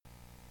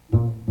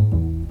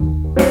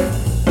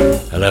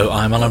Hello,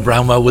 I'm Alan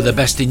Brownwell with the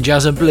best in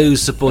jazz and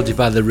blues, supported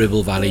by the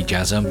Ribble Valley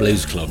Jazz and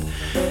Blues Club.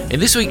 In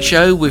this week's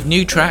show, with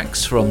new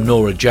tracks from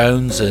Norah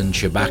Jones and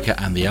Shabaka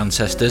and the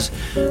Ancestors,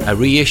 a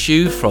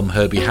reissue from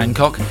Herbie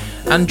Hancock,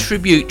 and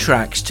tribute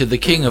tracks to the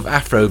king of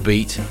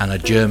Afrobeat and a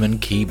German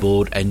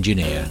keyboard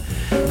engineer.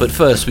 But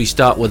first, we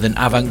start with an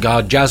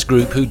avant-garde jazz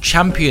group who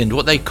championed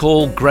what they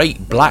call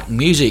great black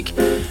music,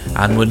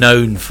 and were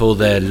known for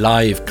their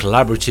live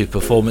collaborative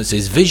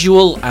performances,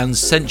 visual and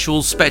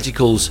sensual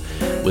spectacles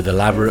with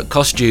elaborate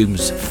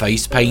costumes,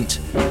 face paint,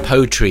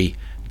 poetry,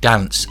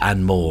 dance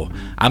and more.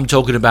 I'm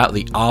talking about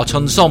the Art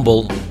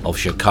Ensemble of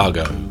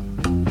Chicago.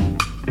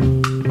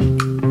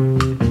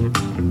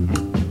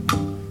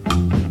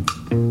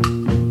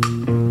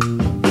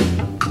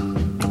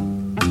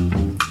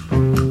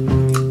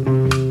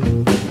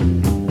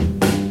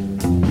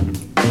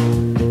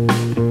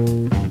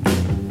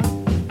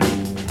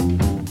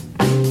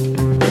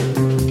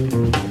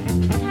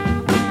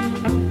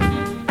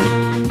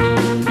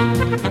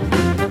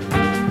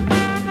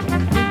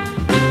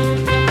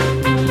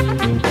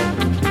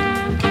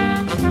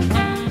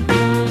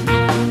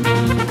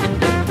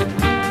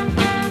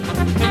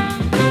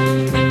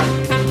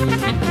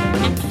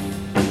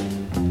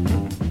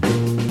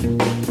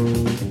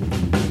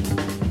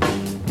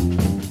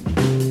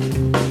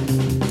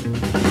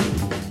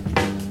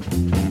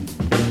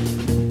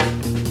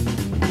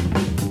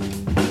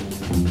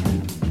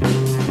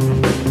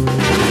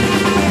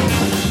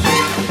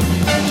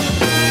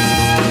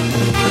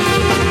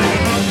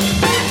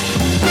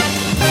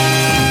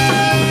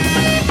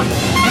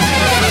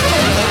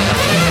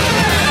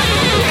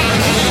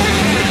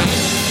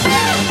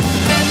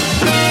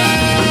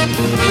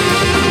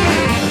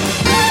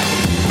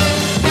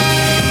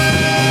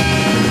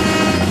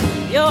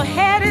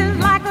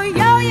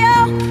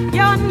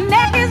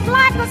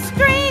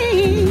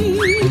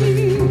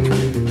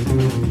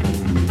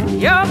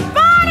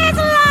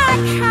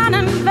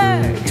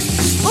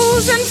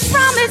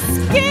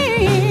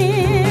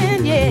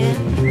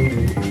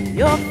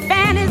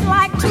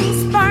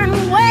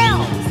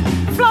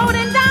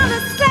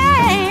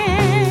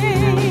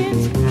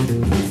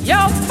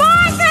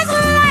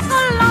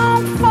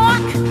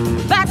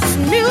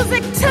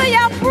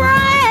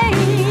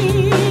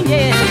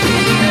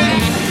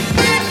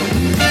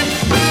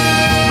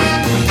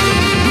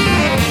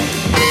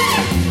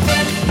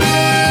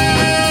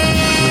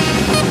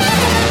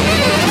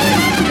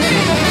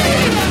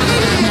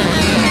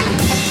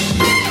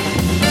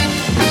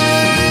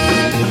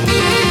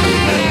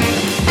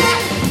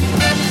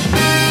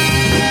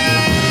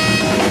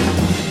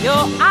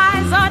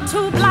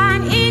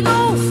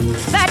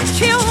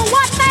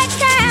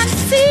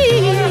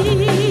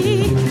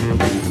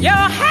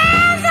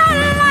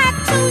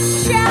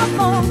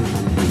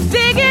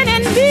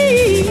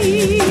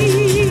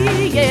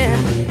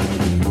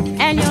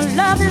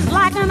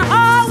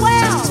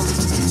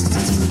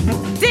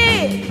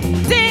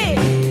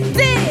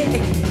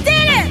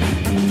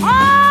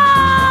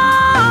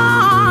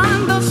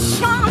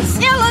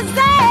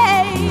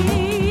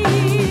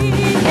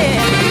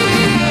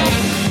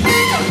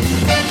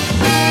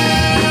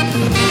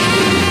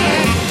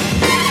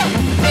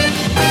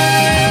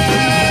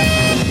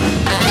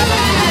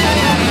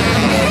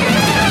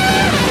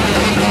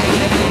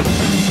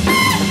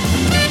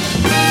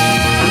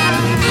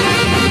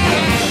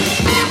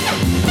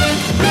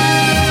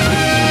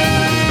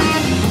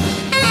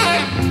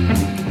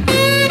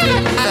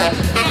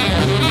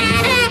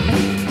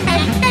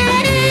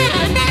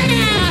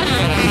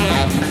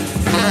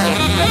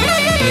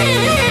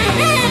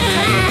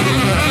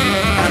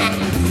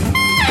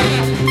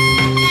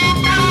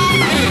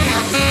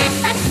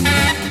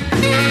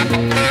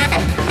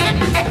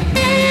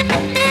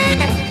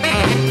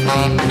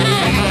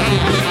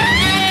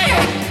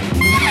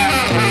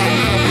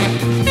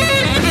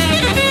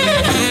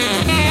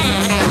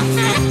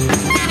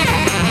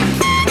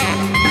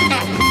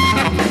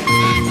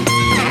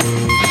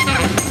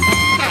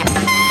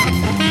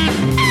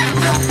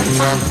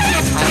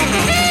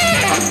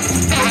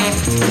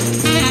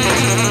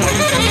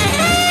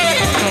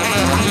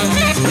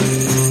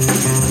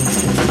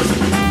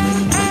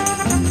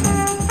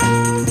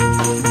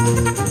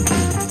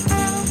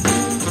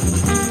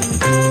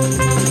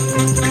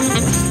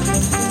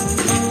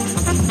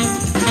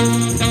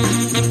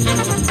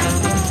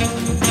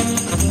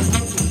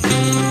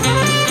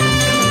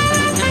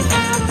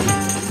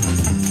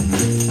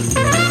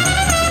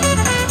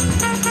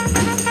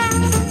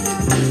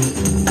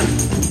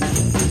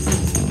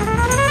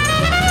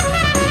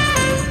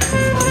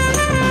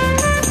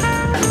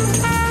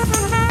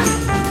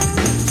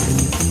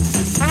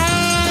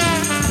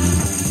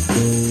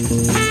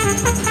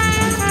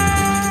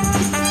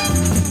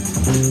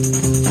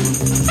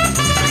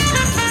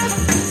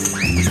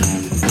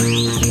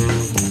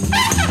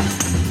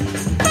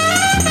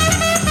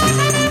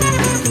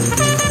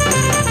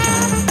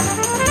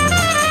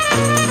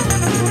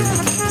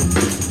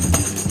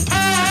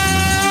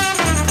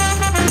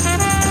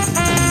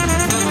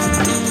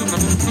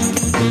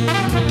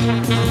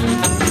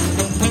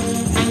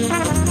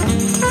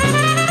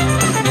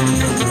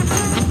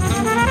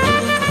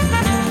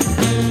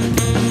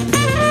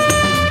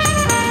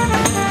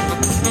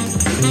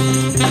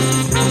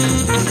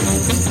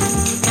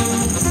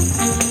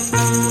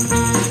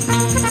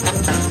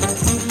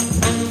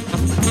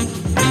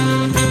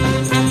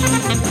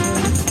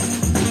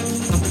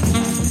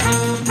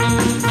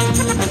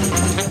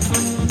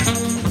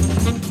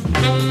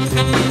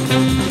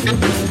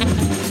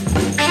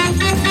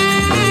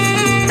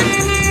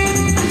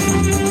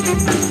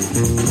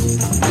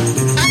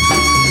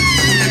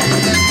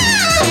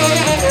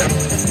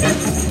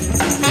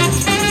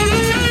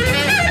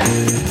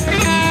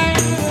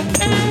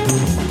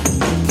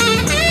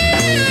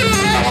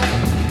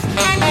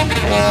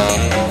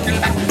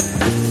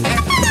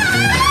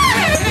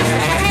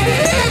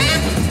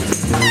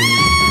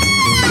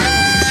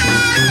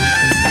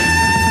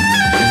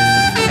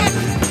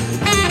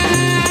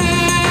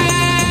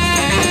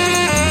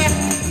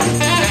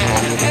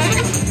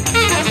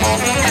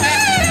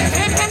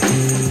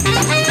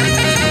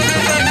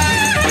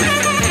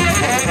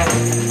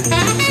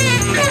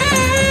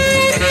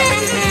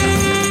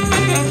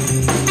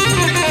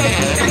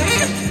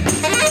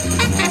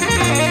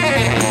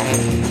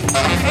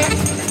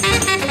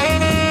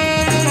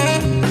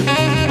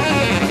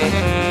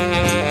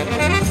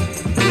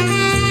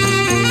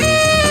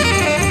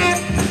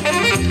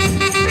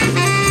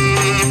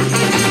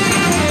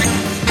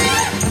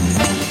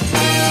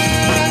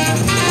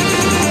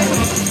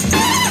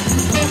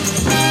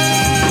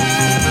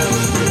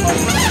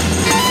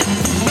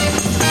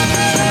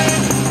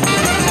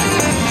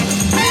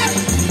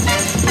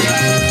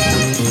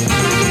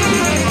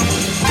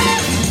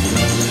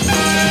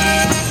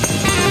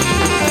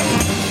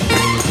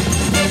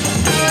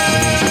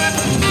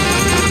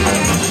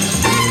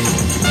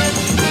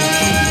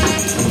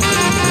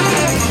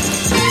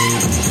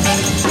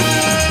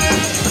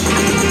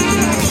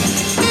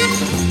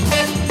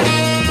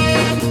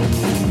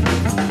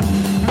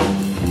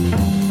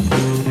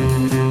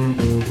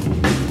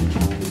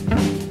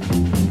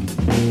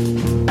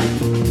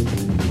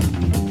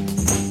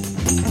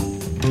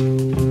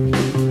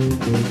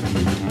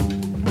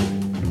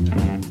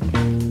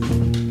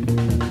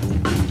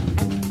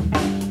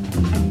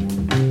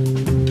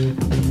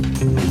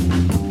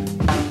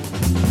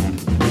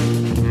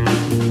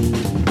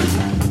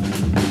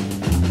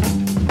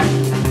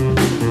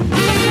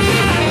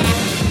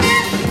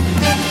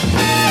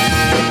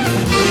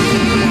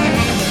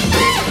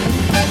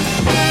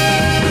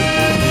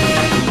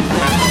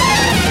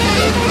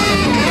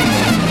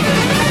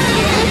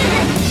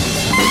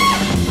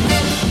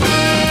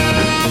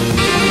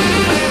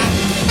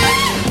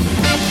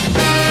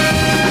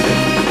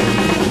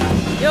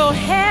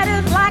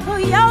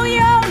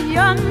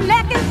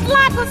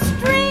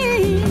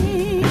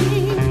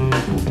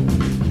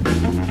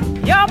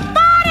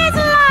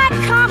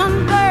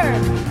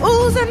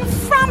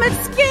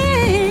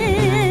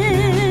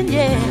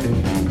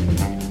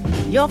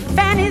 Your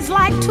fanny's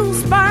like two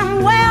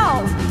sperm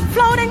wells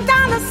floating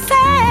down the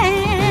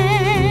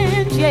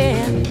sand,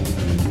 yeah.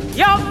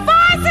 Your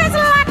voice is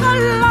like a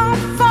long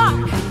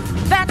fork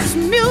that's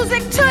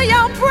music to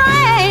your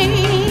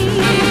brain.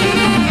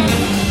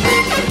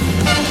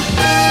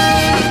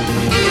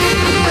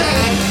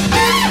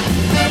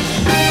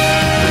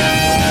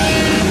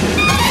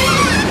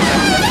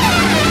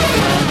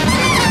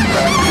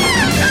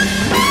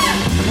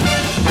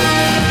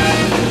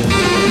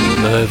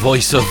 The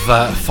voice of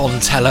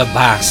Fontella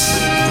Bass.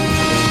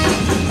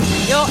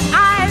 Your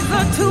eyes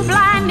are two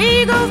blind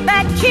eagles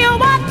that kill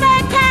what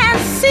they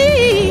can't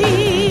see.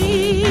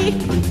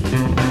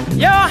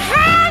 Your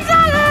hands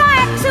are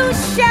like two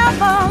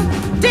shovels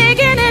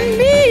digging in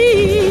me,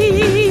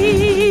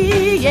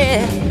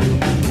 yeah.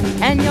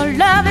 And your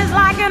love is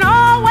like an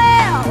old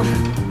well.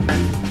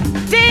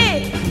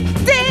 Dig,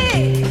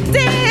 dig,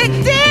 dig,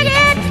 dig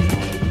it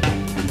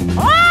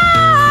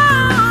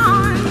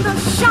on the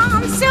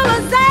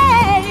Champs-Élysées,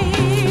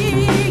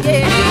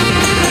 yeah.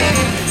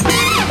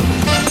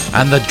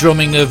 And the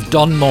drumming of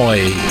Don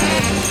Moy.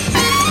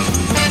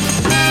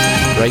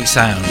 Great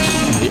sound.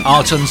 The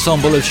Art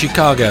Ensemble of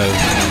Chicago.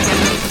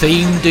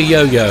 Theme de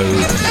Yo-Yo.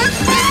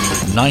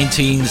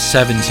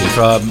 1970,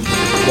 from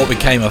what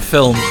became a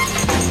film,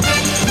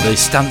 The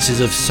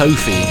Stances of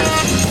Sophie.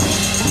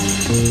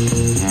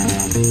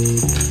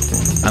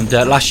 And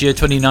last year,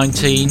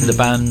 2019, the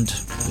band,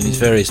 in its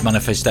various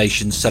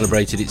manifestations,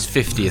 celebrated its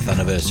 50th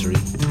anniversary.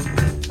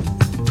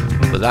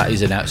 But that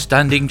is an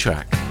outstanding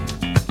track.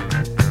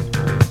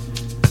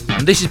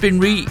 And this has been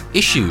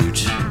reissued.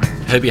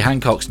 Herbie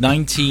Hancock's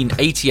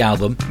 1980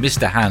 album,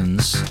 Mr.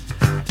 Hands.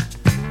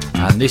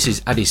 And this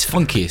is at his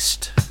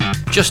funkiest,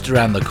 just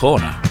around the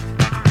corner.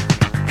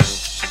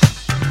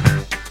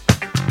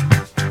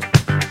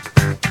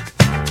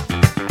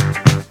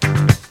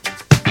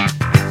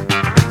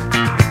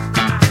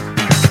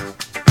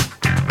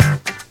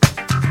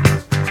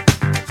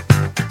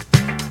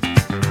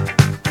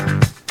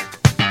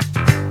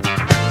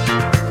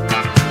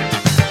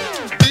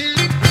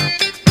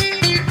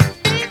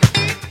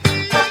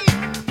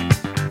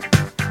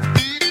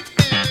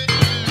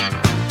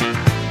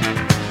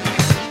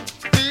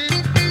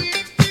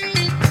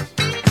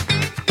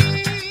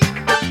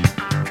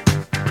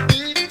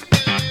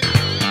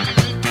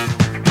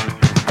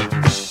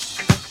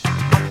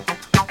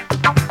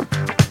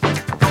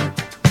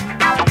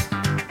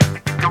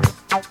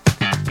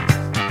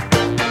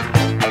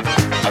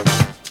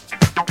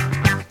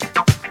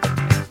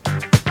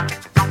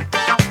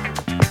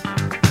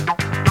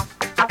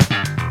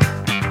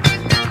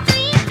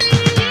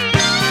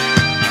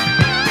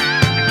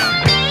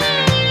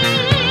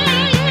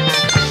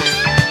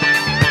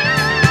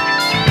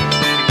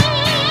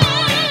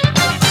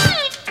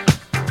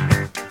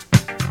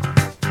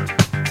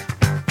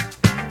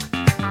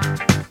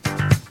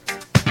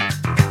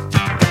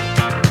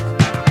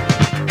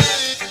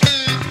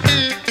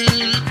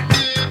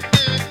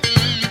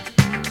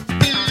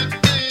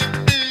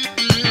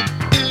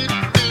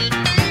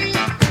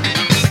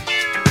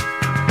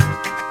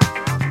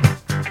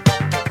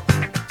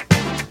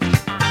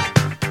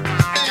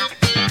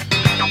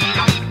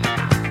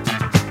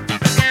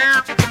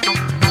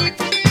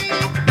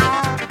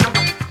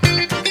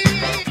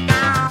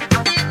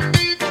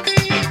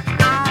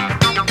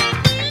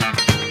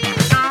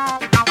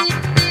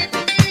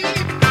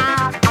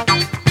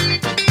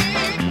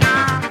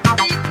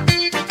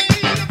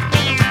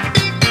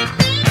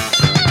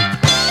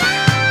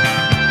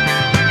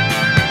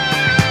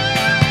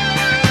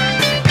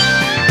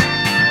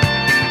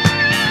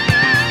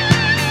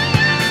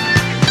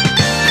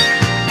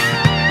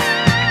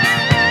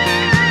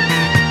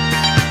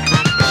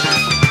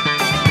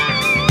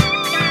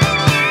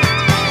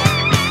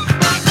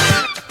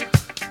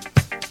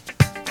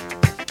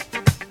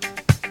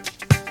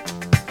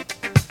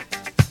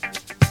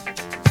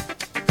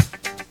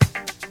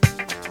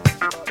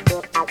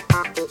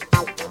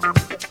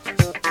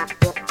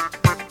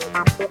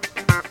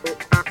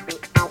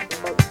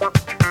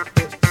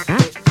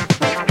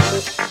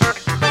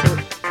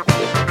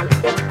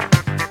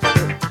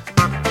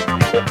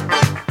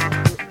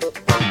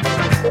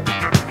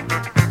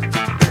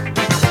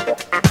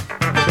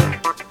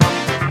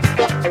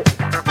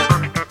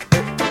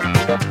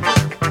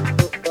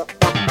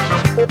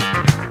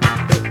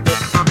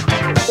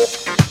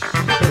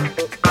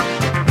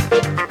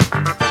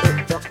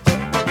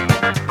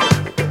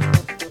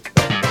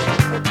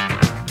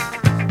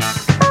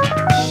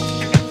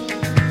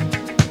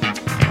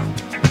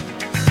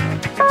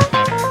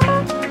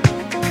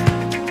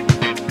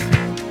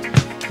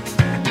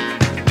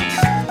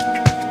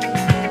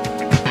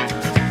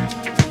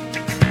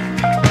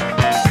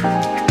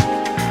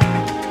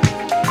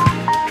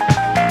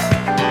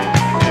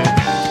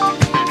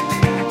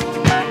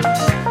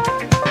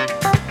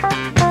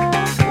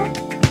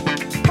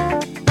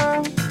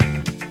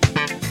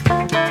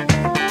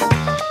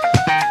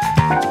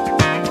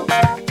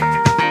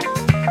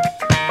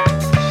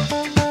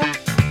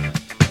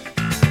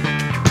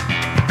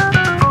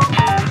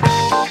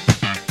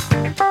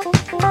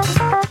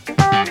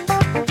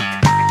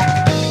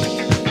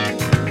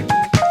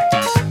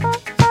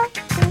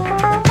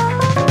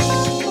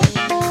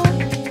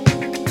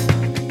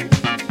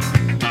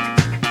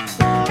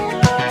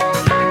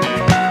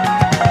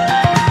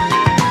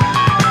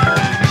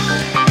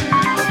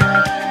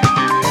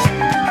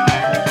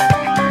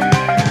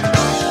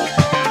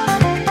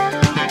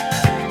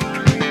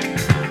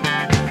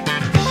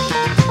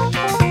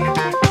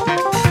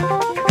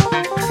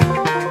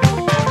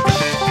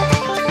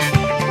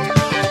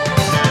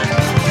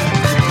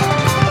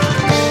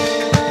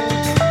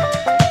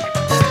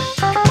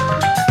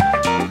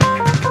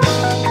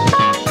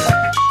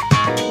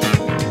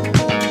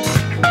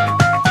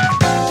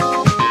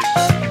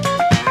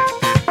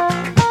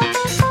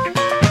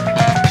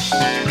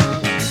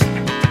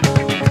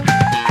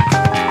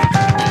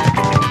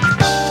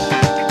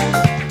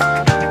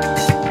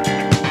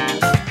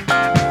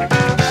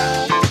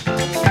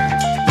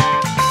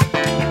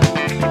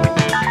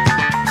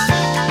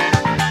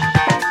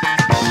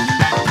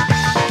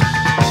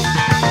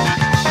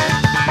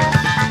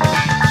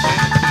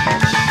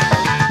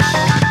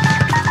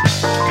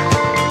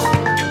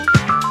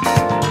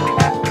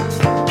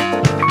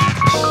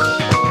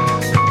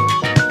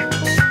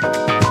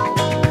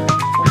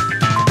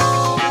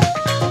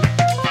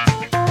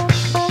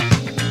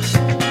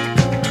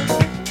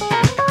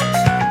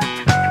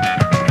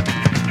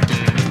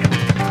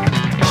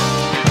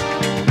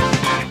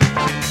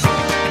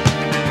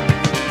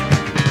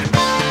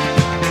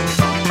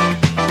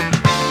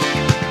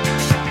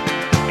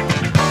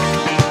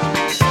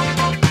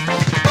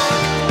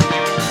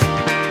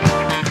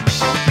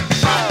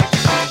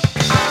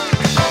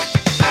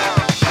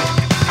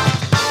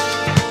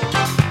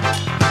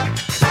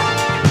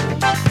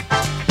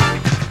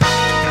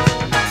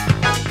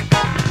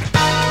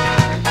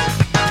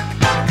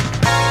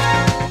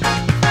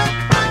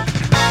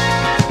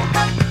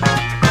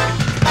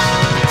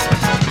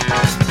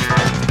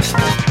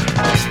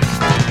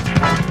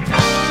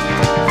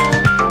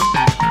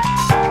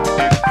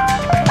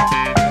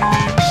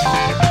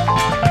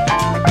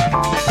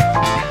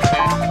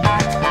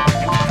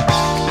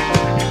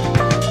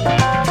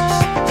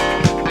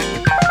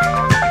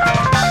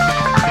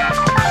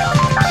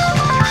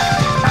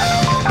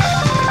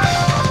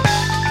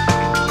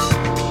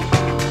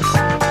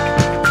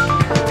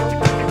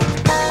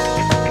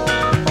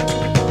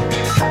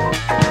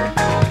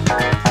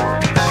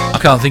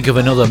 can't think of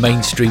another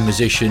mainstream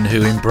musician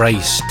who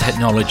embraced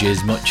technology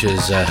as much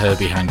as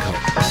Herbie Hancock.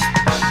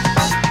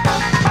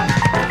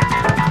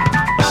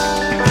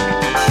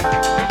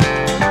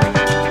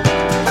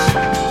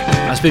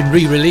 Has been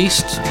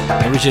re-released,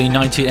 originally in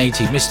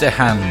 1980, Mr.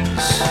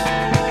 Hands.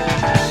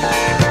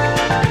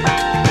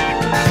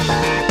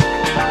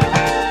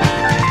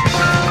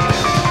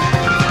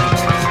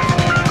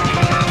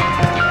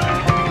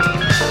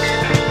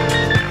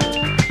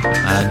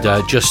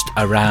 And Just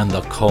Around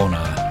the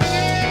Corner.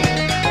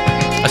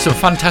 There's some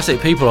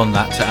fantastic people on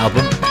that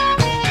album.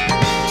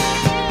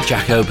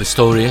 Jaco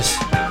Pastorius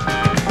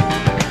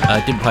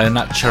didn't play on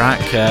that track.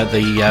 I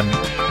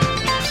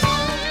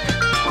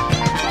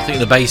think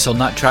the bass on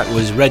that track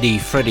was Reddy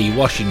Freddie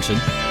Washington,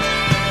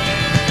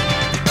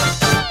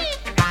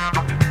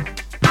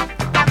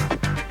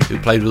 who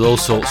played with all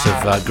sorts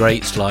of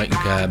greats like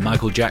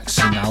Michael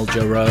Jackson, Al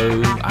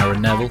Jarreau,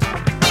 Aaron Neville,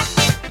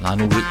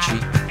 Lionel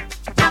Richie.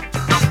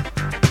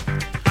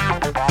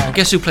 And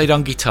guess who played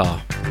on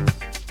guitar?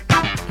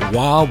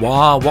 Wah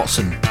Wah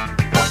Watson,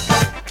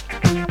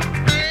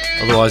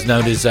 otherwise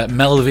known as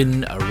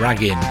Melvin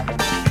Raggin.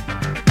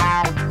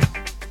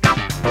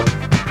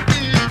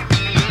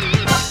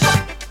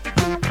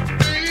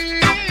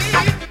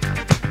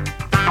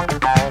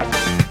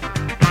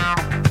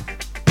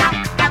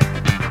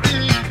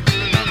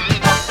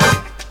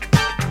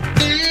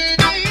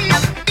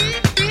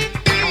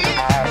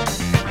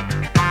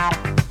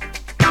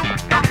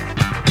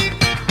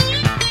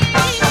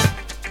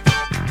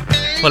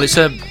 Well, it's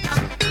a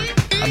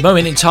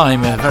moment in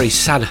time, very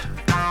sad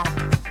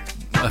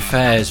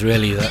affairs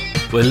really, that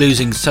we're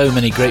losing so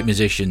many great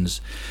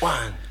musicians.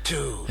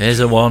 Here's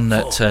a one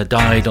that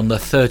died on the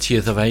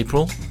 30th of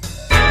April.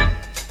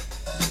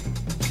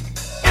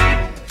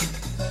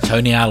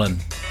 Tony Allen,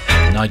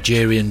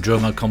 Nigerian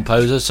drummer,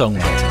 composer,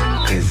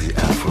 songwriter. Crazy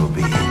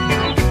Afrobeat.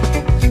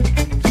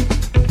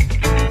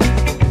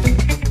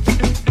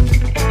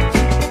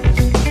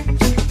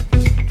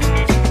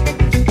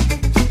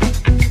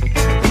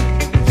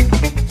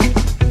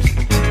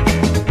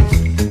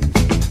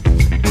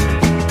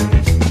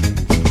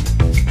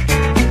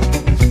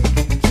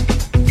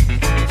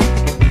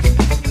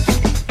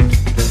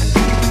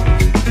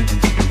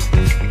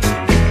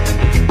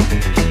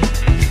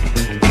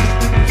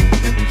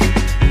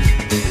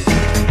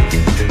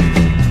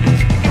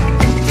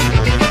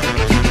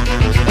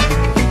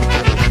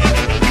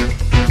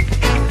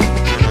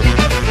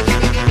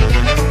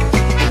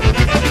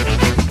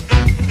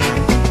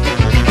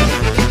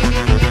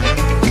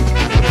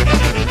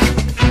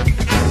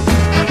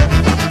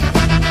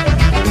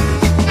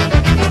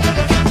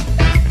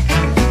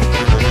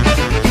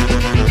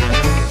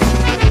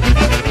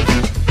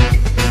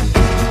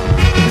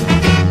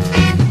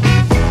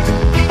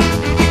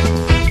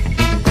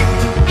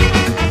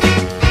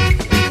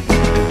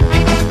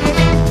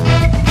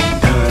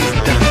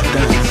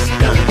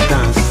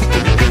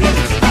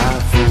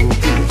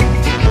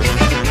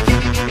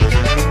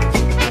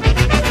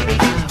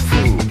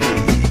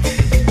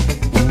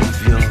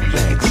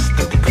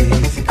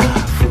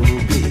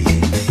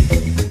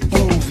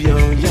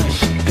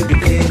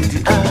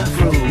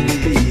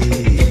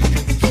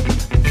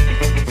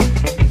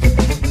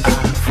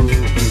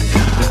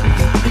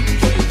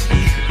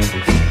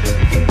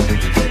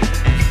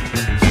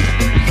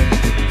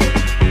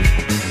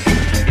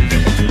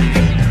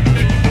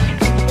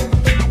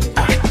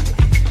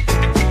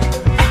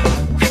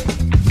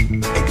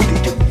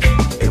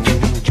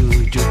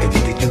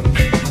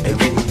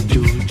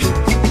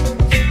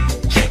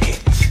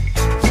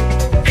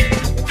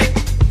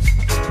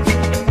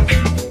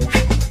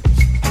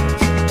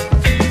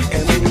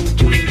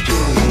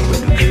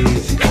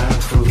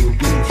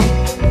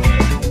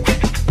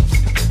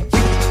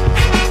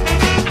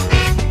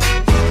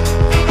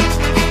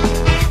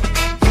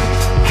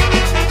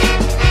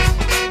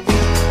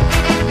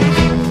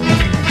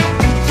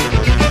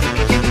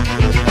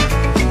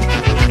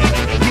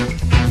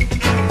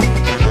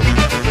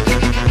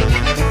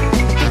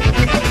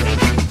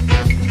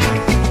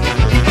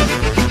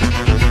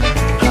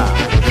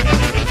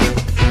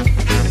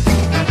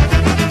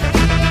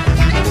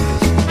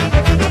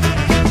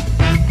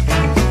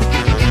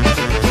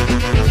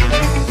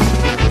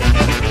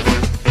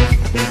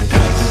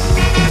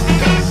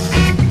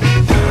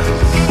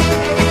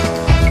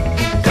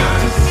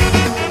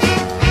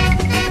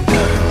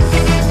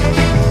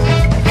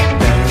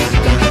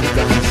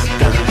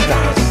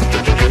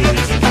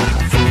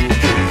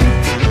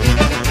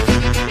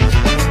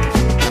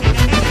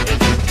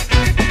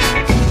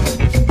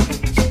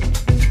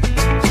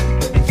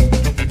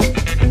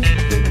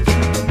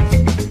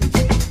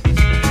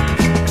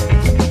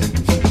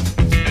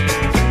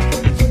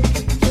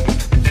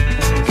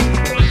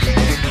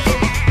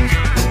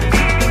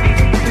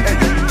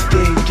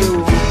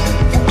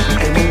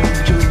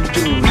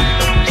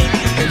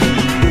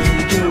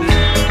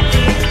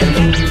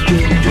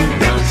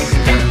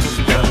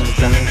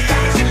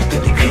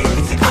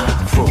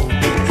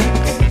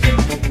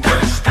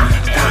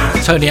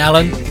 Tony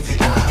Allen,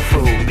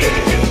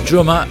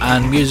 drummer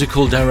and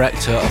musical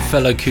director of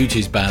Fellow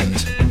Cooties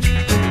band.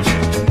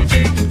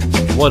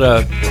 What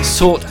a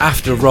sought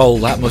after role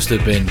that must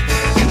have been.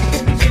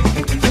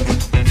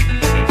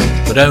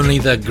 But only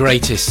the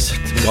greatest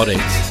got it.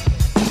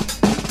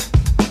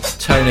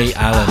 Tony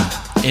Allen.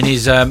 In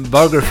his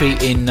biography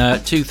in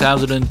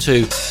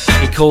 2002,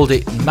 he called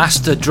it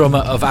Master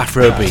Drummer of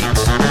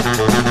Afrobeat.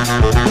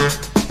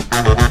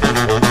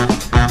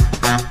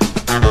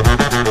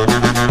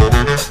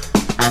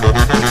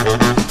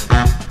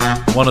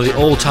 One of the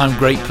all-time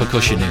great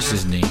percussionists,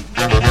 isn't he?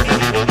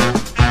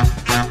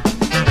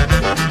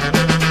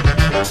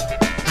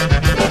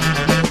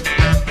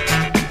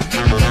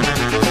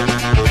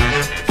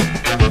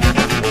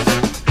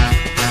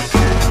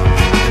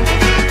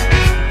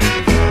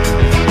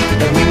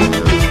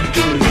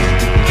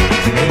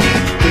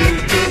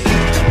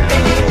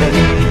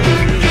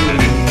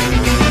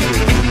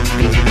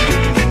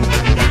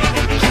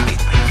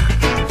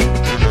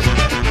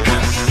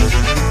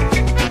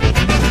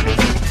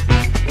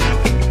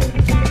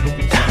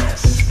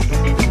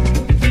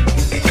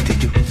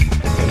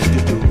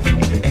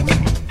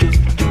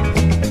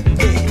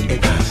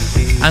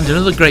 And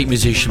another great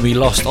musician we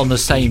lost on the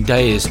same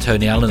day as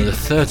Tony Allen, the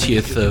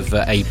 30th of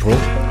April.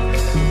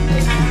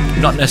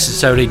 Not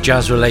necessarily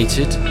jazz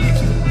related,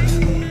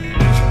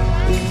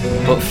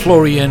 but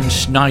Florian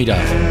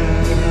Schneider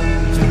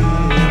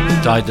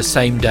died the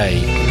same day.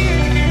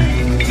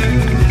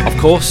 Of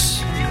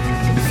course,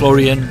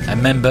 Florian, a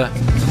member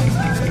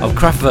of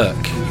Kraftwerk.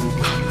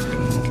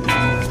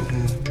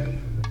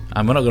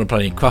 And we're not going to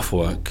play any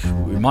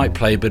Kraftwerk, we might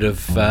play a bit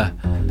of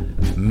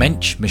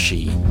Mensch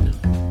Machine.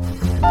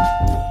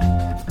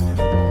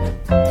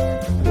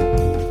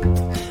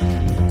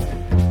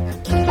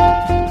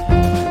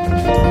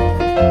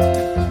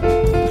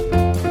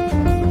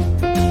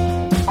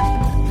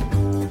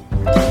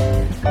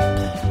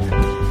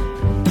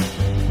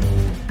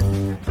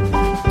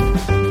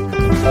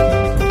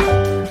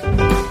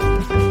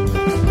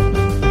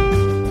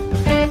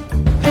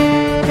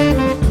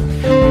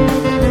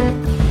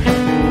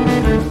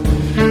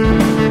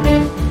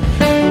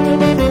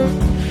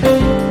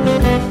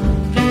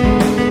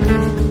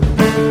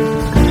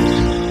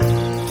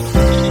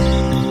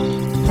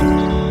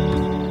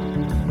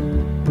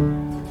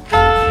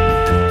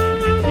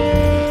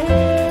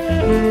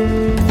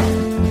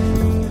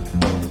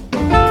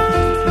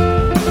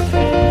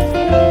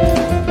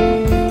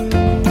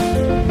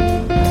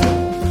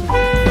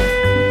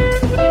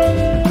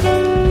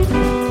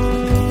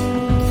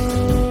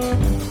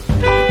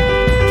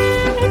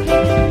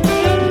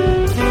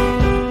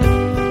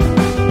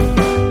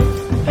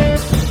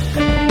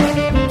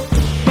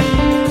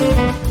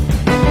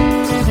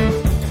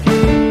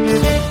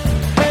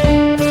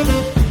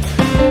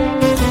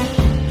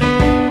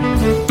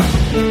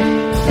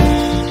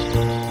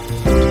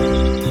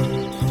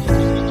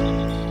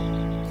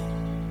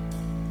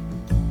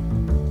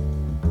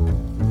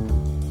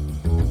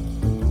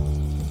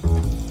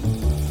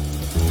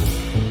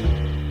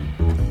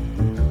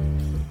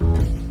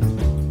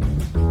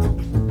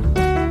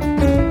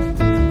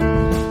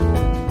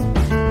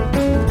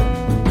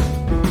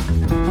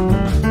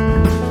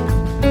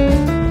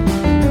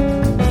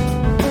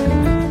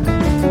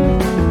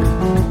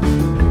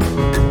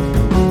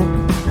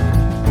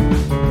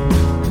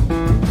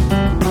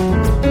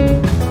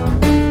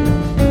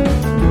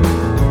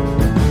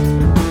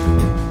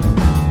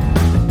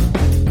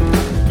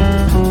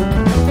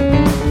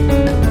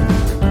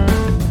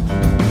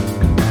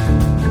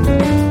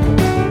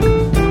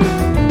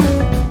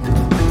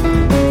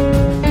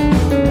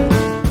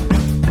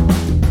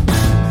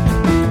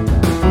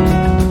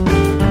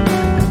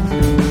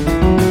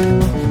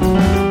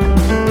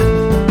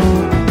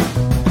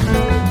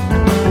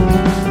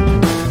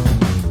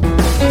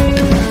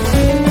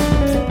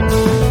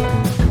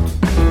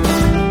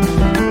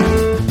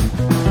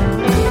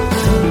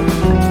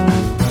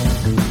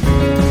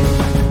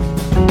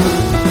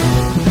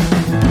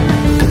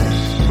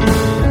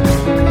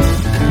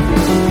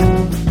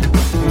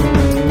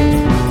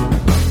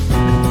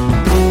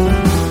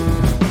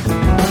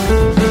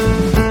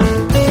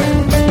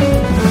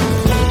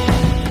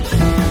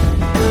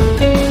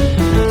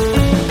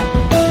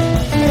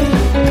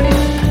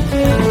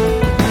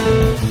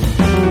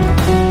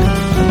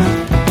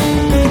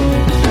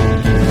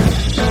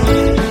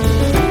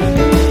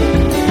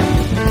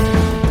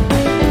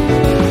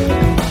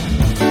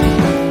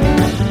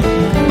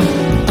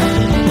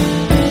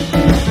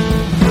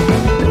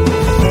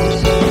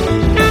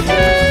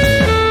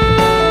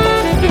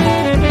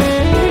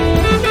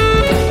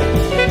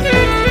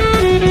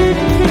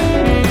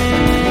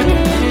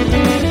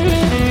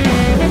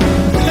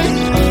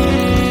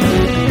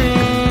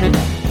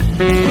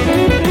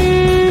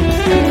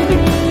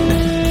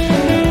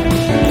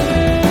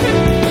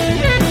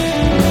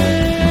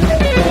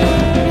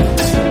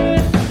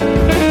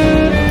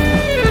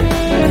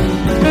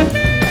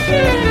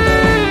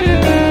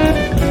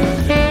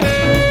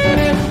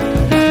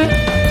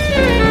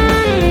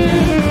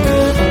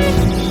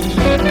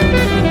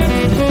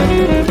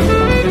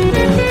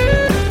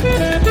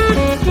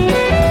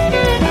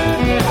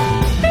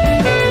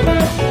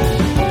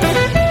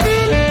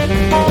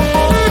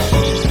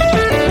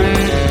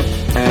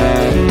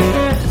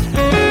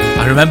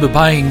 remember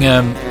buying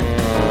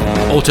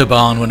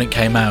Autobahn when it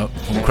came out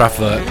from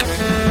Kraftwerk,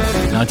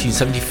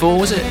 1974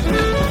 was it?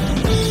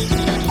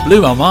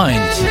 Blew my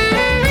mind.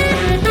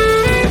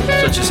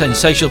 Such a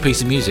sensational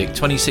piece of music,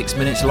 26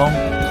 minutes long.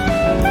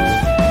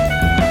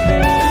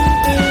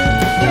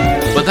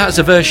 But that's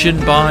a version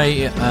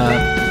by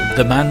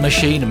the Man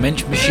Machine, a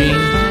Mensch Machine,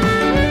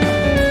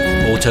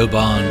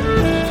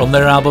 Autobahn, from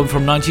their album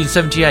from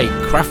 1978,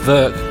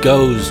 Kraftwerk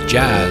Goes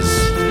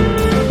Jazz.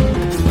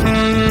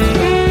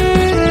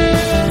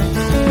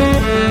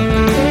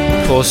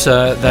 Of course,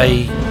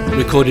 they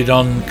recorded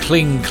on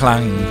Kling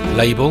Klang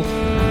label.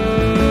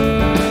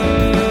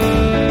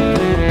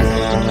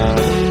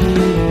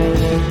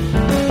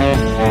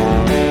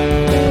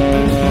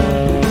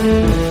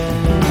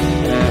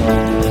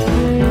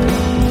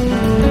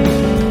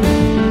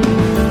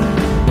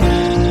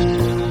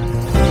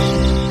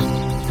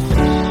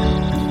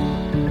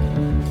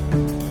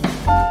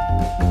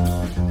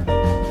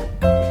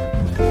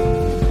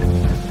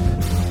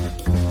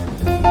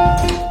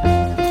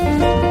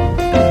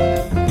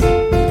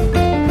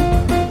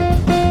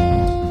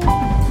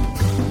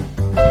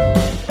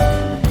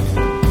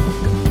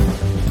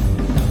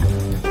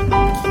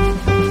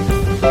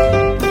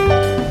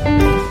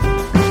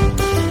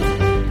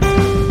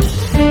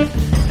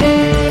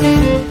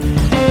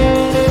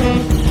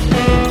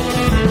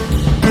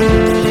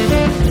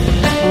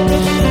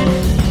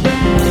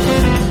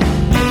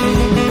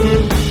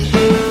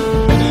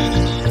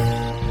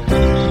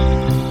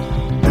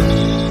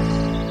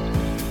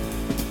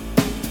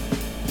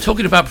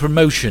 Talking about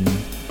promotion,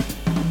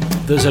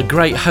 there's a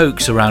great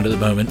hoax around at the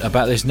moment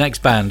about this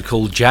next band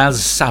called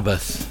Jazz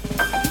Sabbath.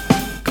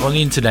 Go on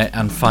the internet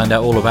and find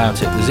out all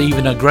about it. There's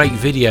even a great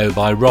video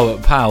by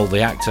Robert Powell,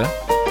 the actor.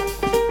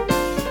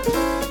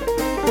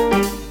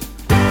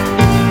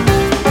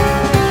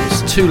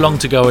 It's too long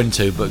to go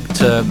into, but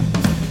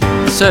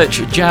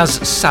search Jazz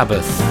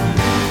Sabbath.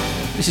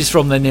 This is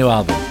from their new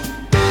album.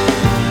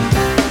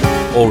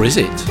 Or is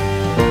it?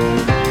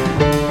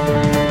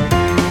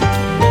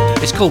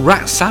 It's called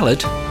Rat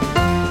Salad.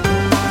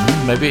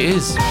 Maybe it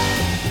is.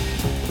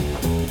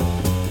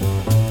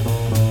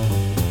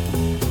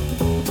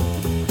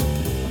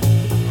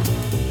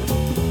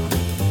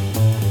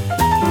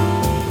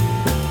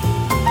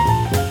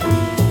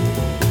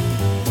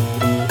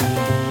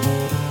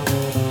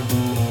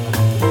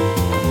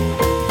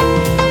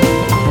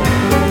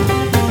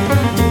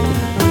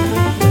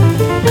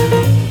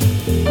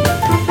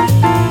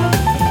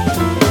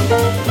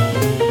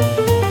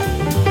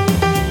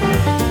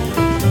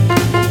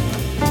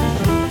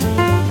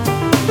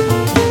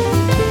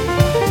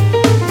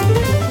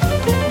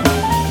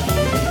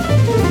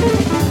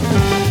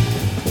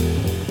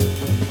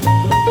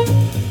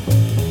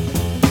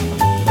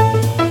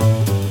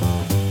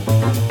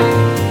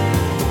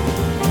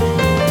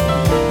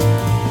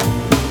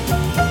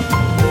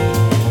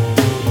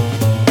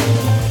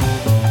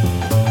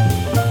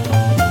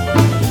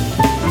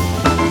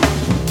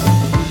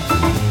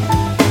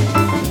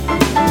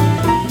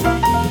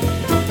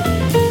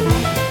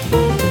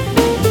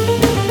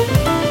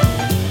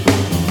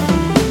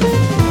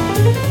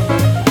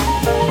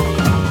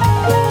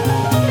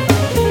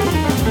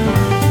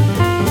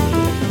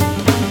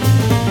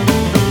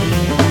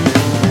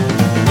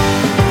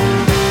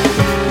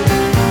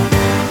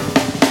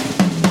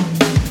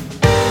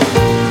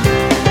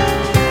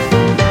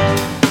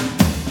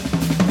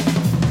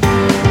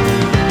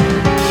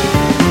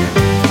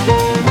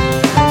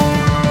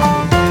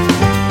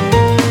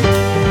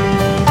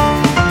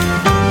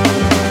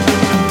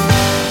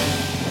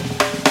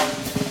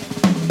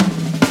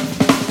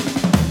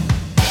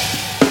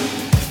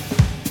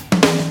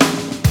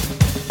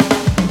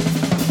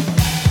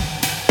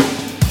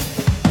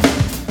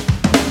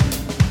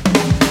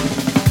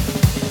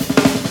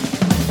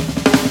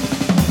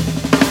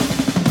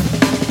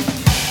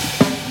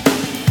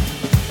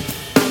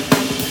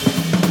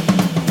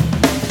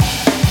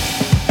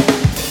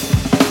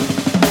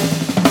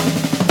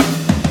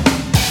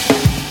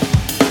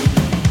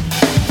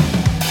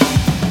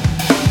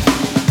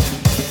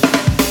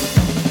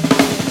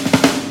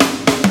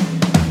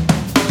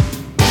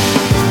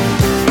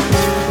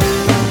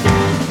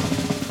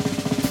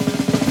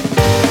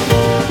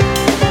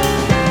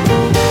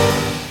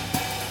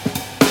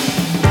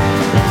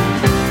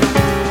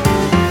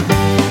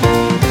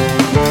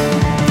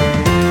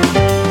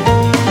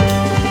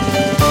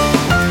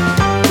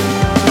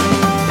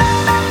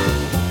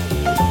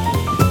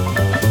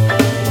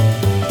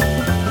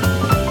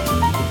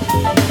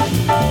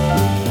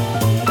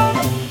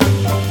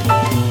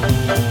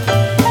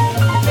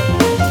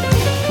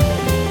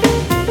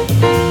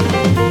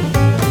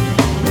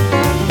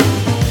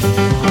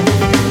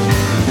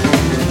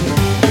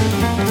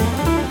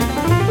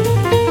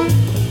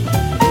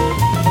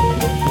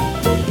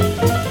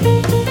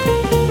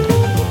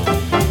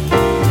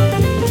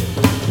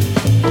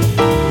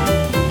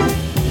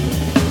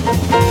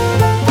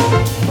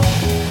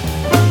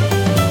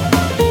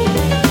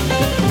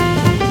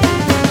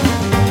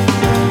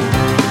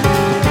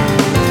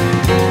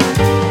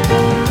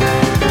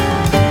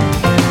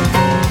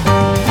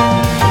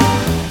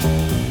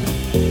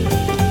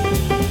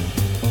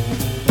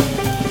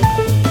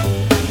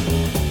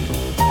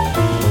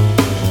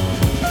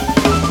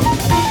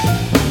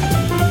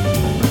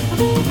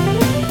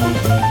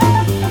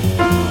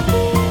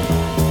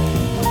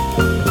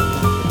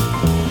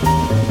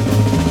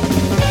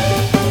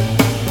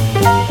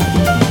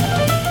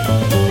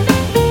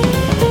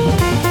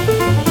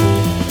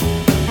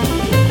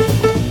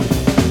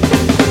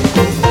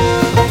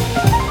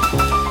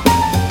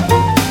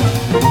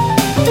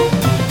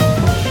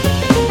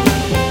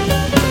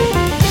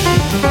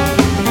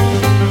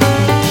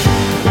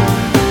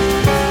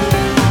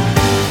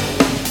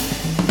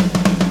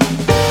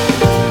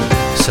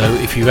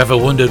 if you've ever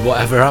wondered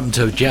whatever happened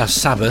to Jazz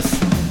Sabbath,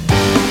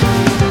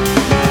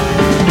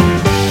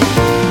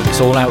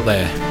 it's all out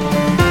there.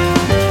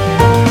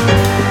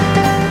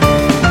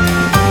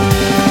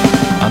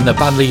 And the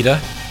band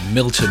leader,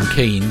 Milton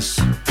Keynes.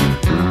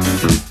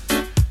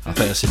 I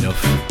think that's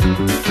enough.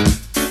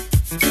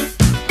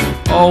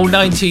 Oh,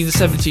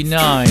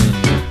 1979.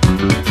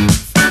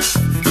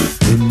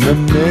 In the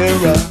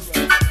mirror,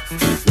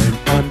 when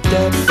I'm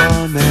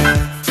debonair,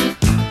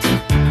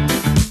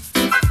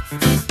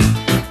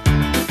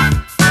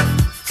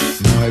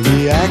 my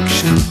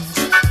reactions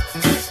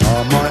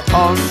are my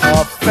own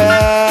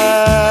affair.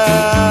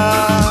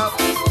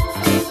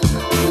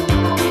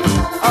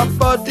 Our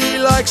body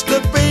likes to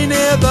be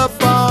near the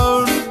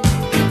bone.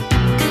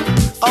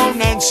 Oh,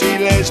 Nancy,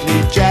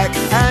 Leslie, Jack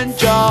and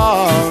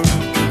Joan.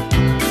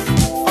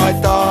 I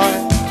die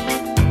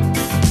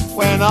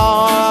when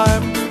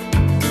I'm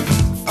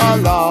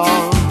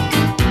alone.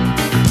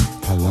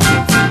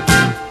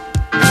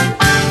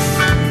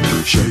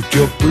 Shake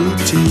your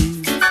booty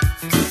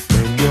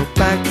when your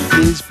back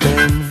is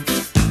bent.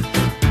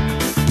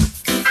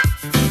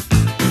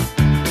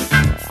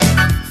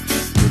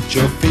 Put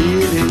your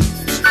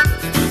feelings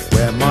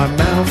where my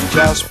mouth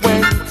just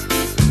went.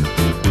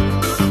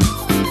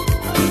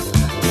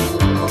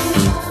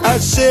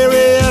 As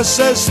serious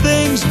as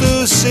things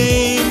do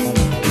seem,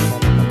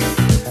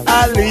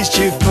 at least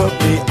you've put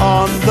me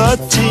on the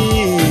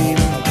team.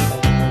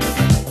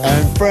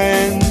 And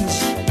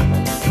friends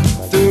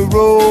do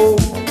rule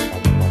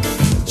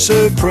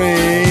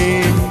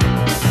supreme.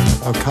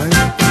 Okay.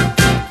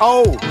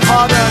 Oh,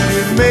 pardon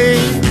you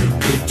mean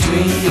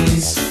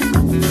betweenies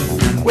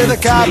with a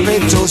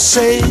capital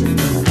C.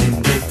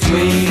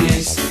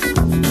 Betweenies.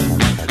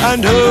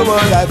 And who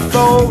would have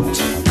thought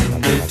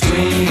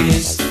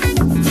betweenies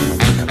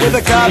with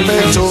a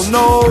capital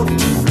note.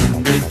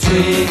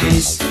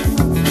 Betweenies.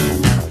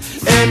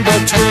 In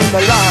between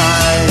the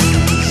lines.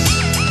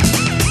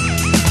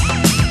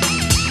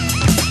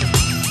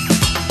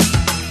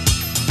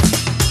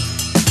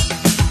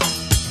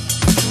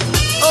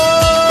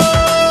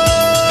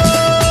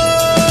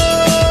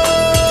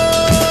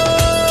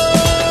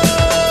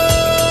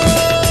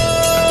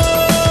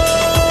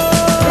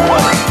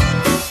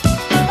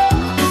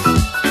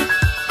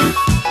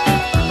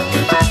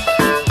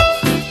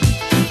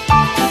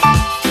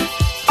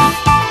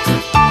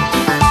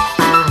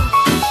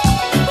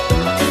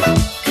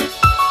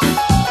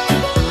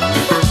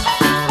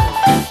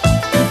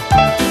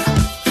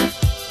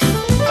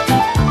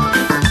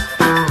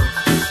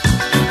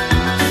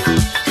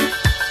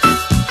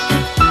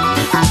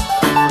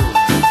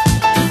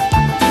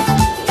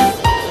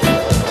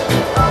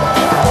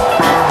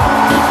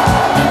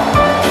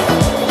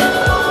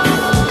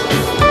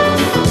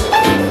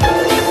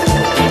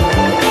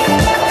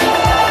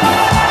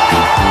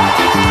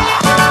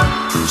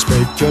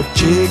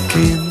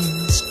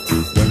 Chickens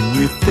when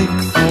you think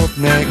of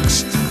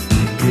next.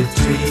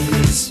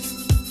 Betweenies.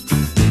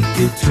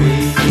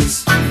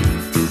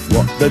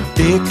 What the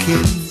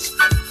dickens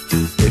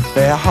if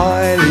they're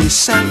highly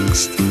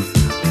sexed?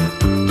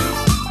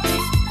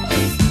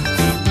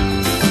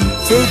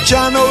 Through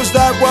channels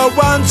that were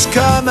once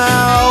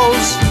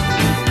canals,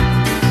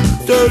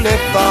 to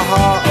lift the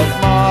heart of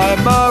my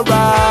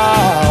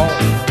morale,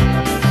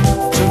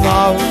 to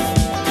know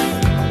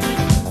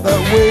that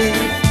we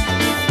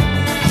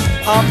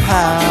are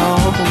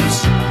pals.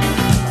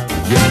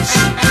 Yes.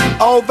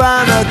 Oh,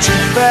 Vanity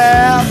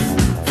Fair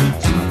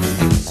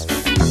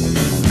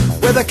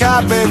with a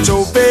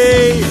capital B.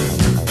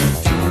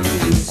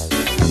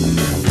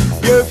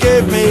 You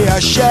give me a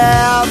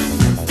share,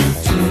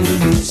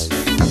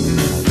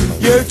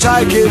 you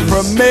take it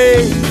from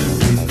me.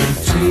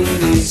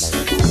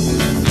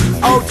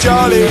 Oh,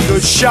 jolly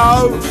good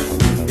show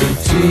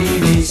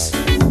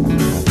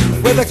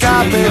with a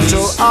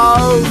capital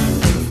O.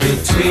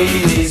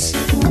 Betweenies.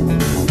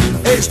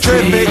 It's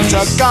terrific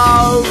to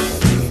go.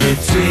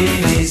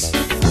 Betweenies.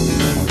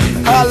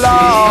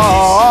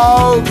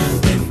 Hello.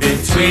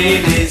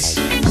 Betweenies.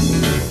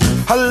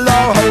 Hello,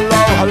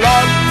 hello, hello.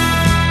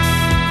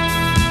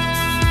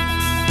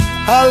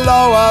 Hello,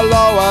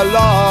 hello,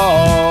 hello.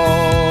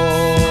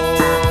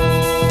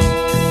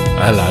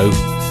 Hello.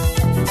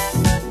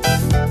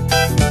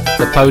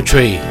 The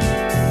Poetry,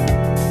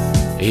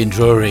 Ian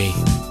Drury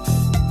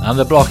and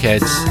the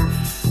Blockheads,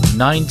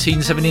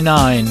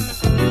 1979,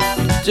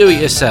 Do It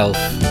Yourself,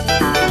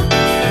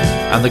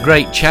 and the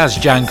great Chaz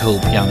Jankel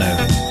piano.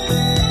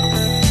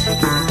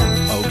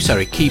 Oh,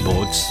 sorry,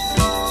 keyboards.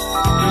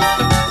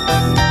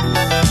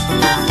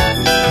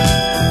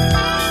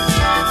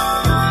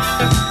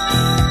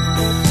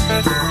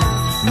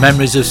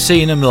 Memories of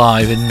seeing them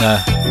live in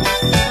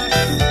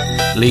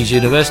Leeds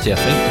University, I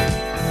think,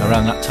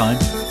 around that time.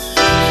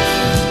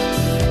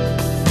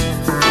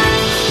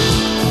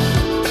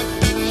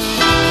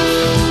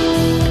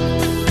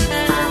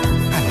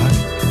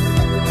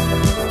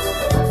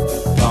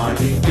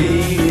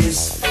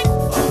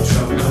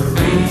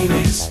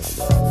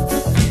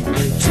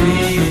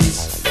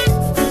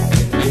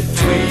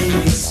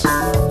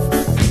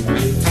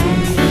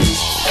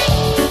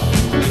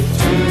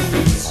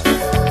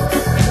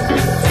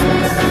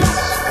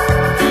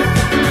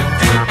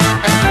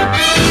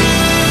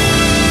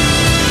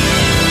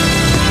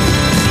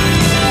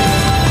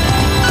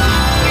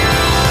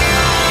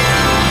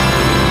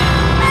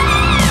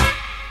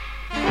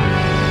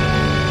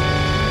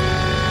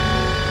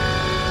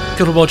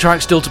 couple more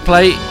tracks still to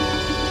play.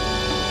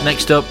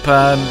 Next up,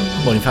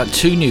 well, in fact,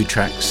 two new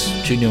tracks,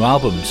 two new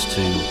albums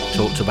to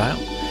talk about.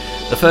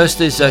 The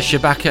first is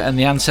Shabaka and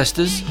the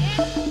Ancestors,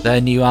 their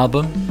new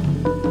album.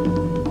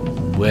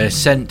 We're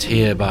Sent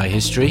Here by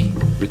History,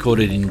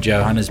 recorded in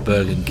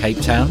Johannesburg and Cape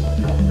Town.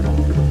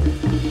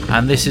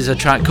 And this is a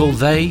track called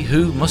They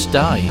Who Must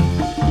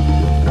Die.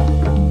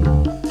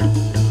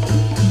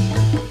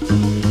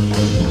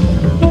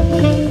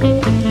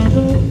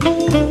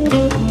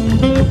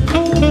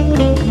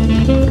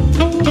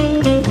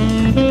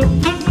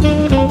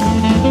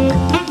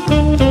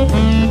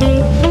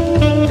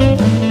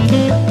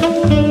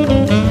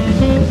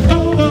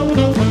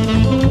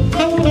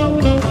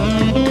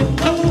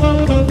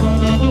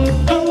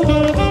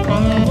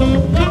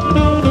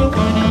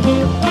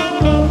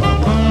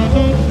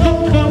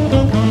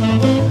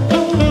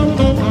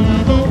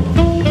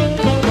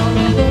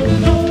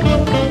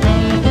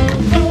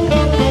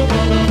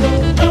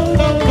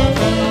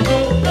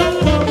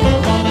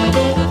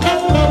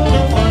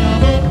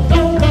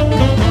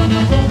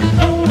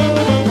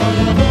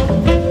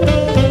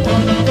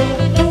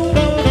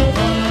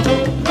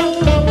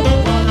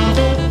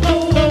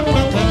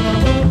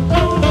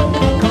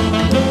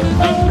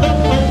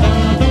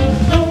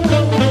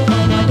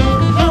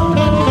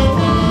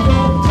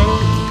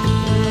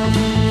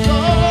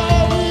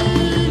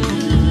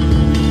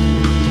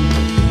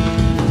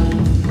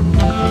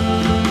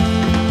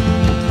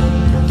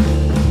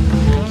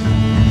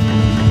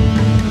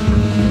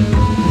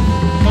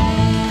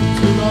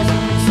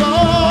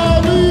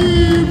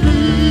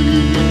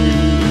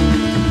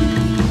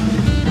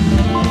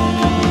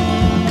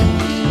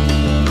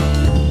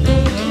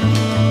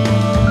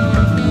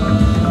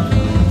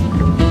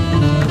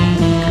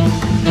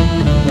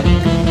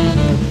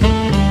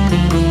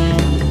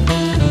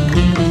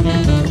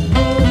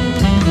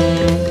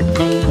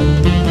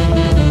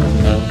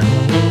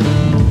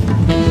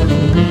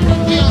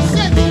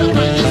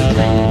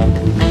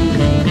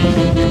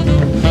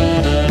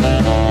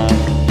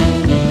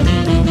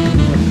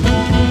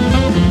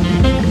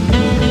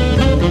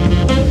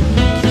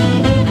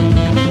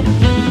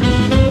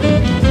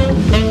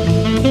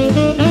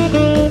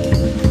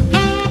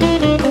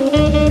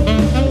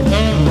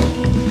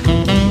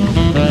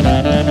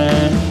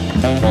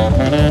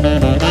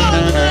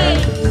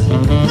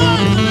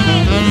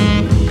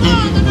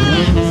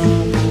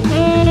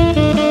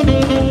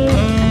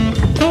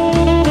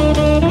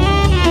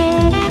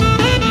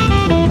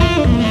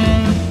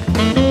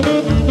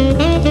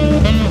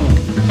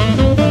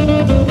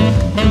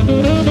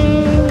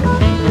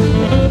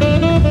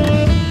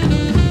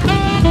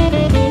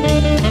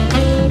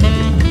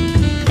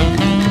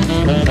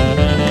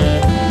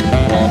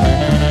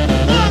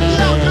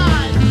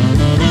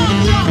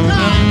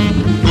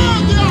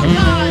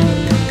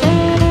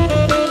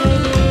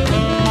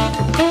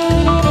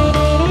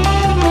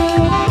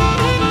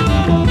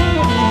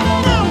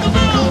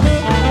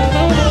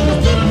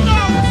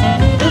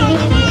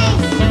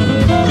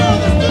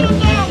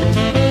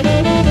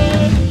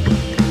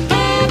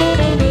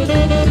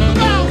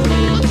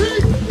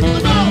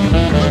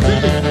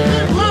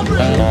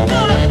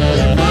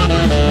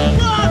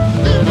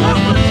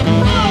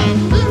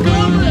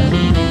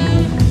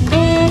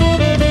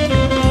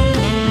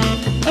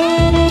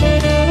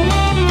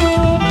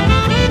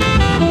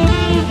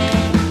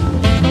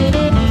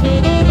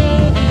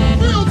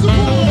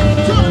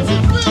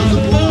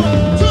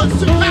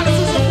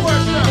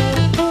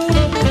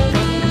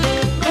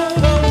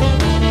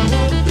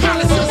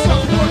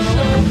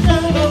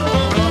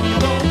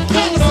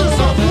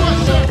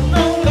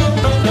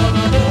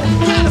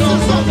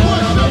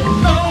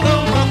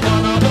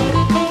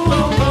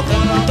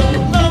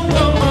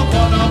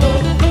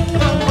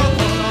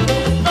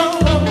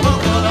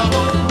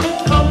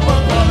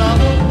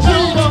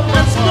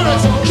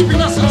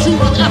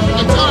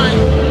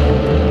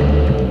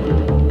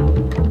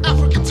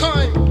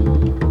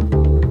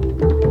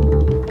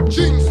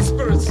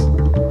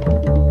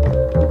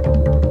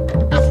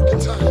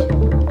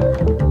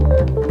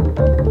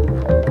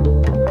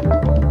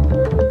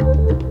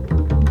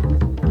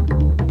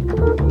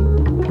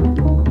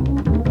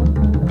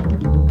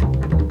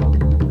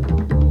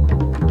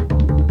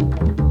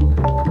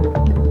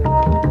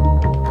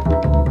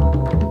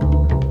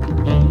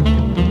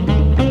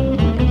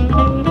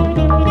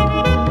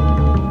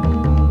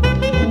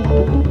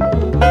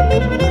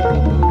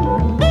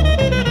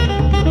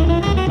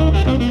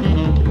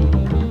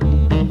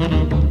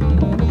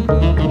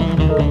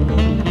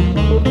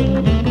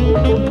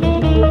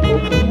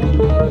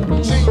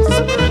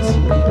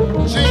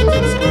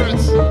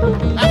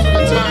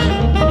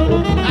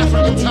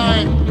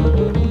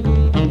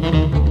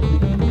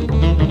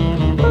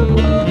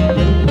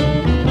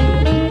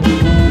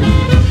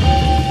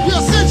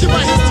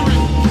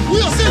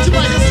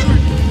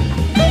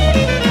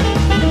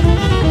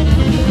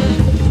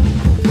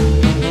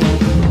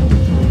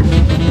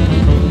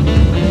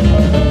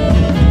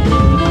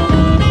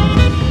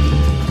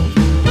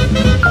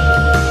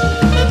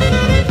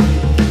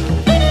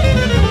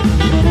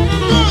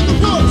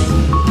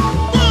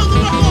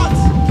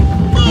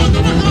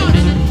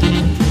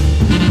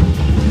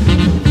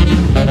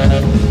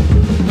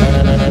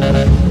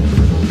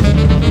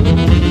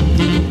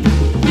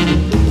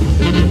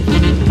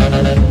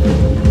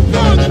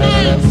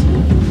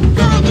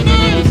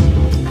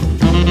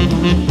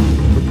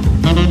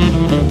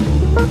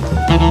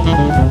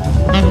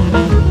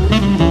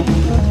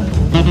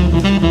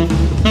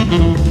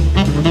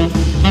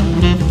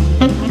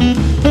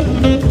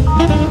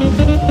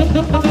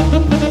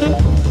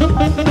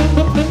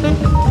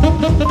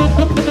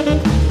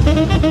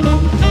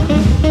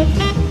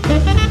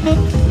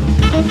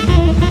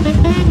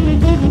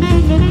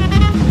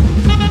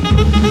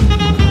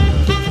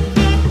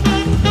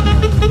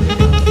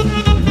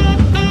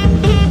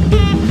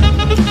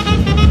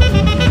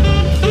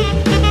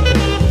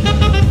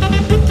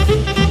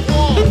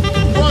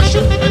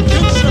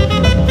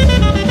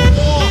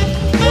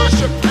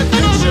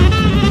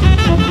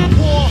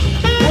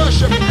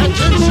 attention,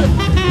 attention.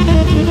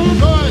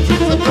 Forward to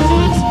the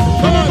peripheries,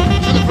 forward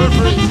to the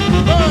peripheries,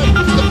 forward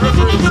to the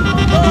peripheries,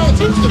 forward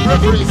to the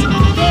peripheries,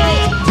 forward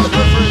to the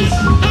peripheries.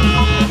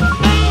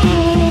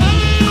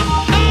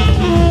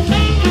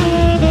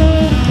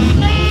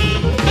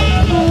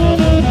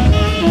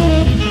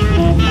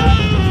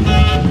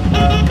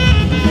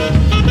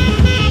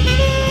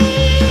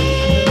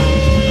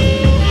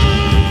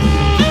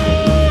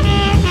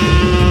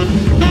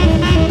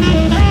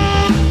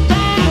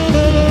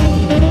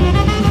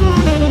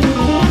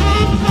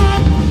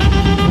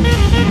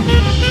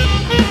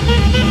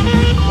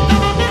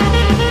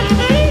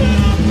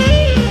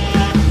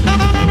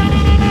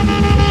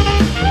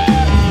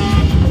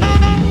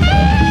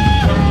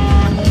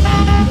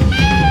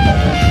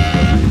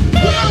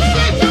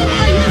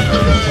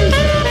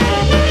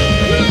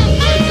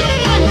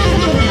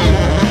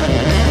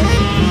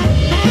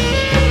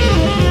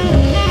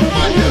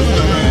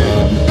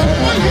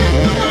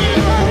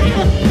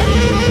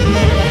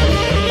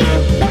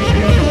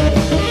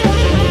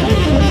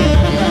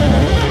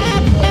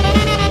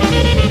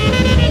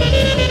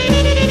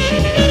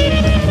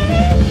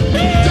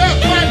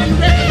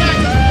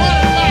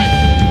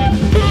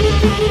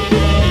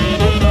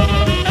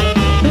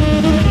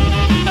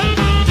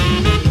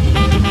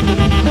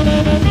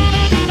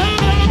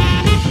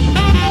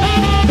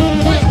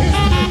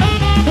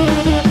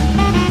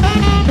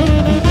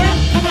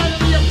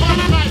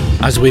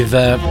 As with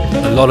a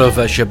lot of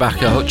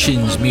Shabaka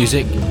Hutchings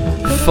music,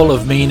 full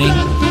of meaning,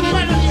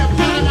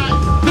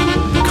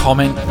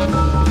 comment.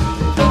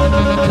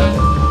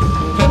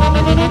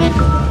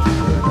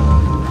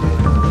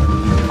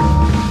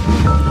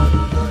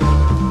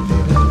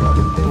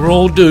 We're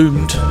all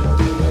doomed.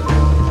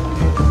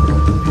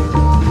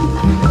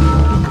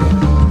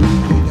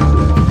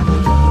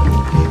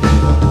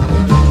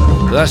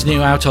 But that's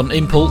new out on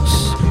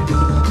Impulse.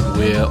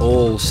 We're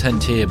all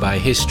sent here by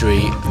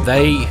history.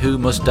 They Who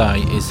Must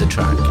Die is the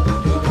track.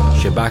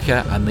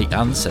 Shabaka and the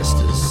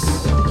Ancestors.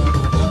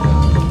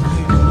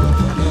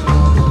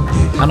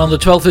 And on the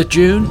 12th of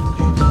June,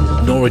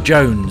 Norah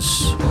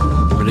Jones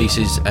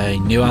releases a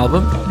new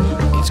album.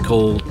 It's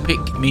called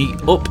Pick Me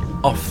Up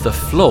Off the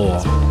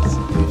Floor.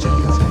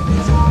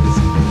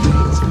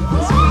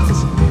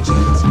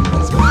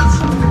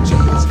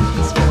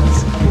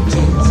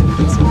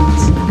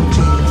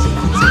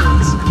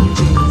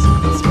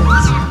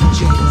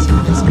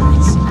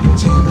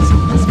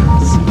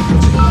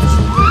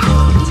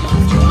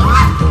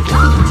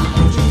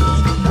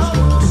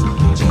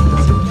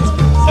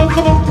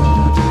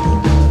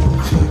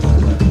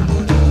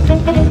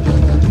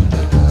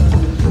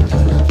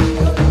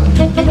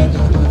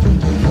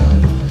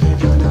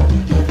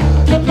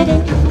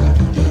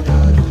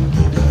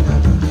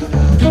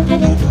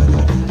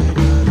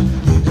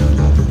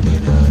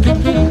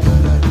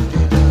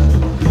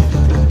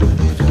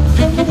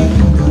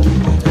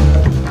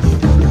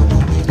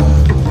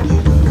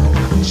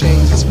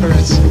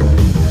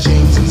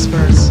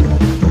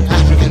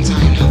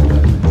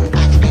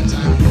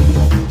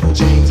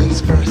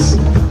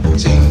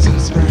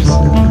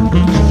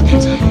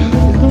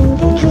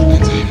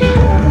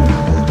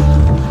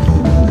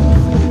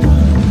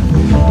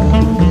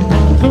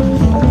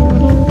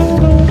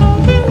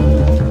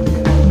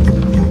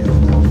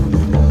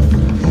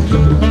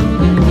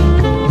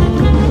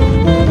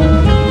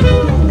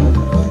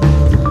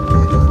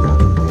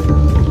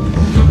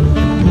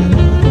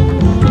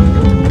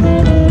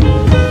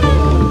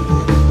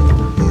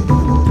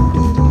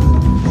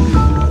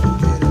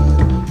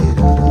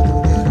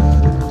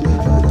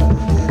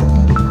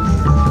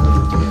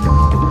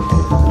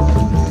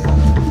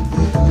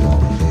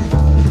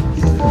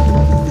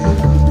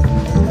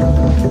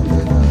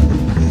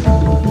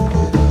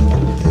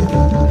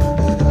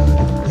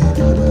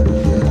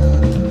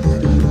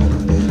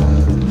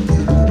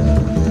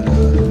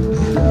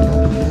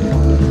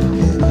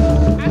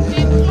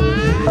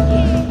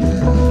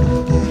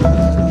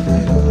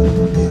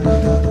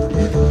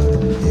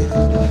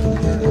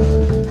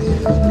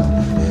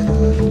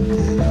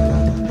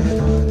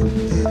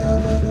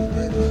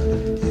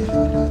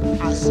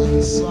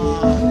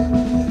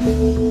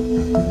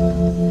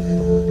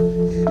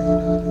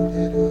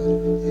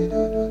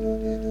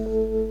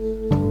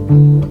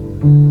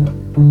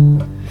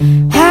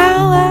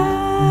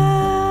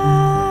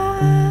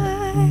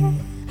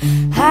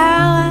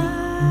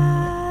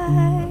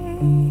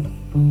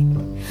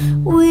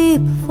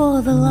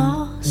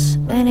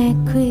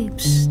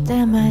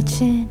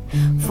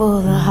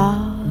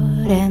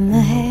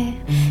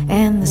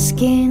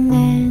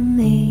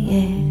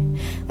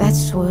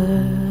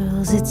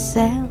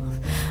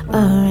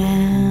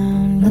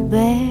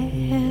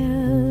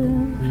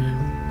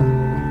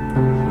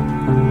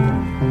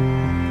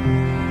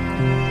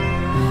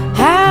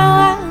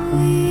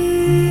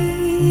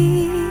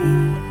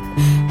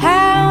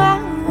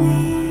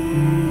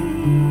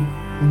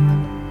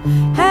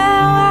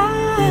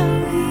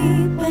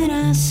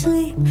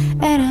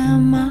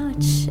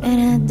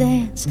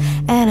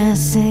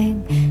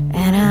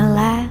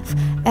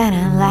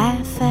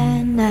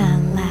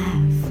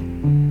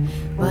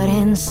 But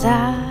in inside,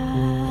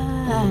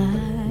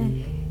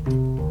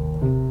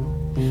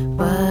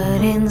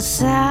 but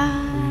inside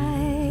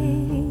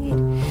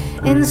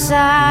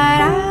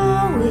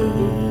I'll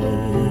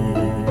weep,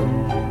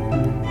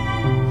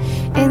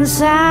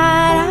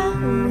 inside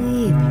I'll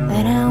weep,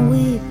 and I'll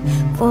weep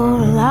for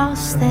a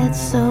loss that's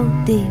so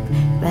deep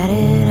that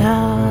it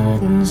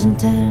hardens and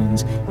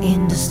turns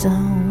into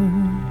stone.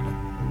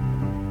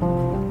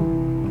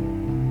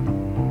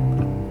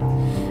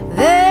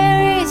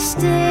 There it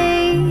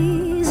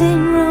stays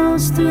and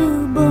rolls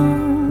through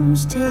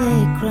bones till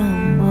they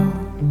crumble,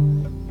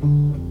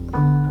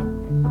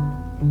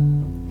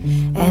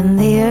 and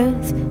the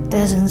earth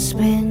doesn't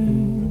spin.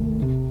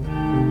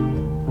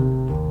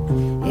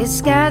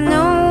 It's got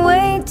no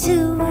way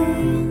to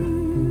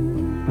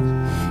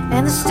win,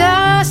 and the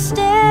stars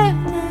stare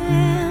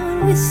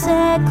down with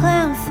sad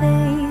clown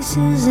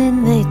faces,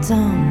 and they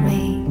taunt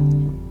me,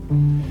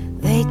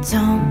 they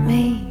taunt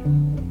me.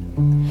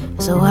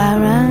 So I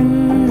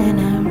run and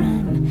I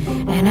run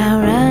and I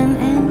run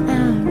and I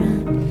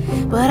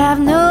run, but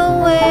I've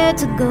nowhere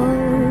to go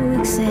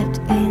except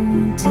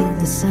into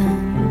the sun.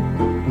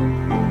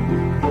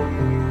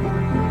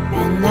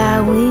 And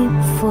I weep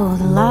for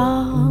the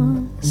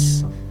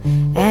loss,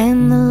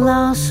 and the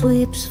loss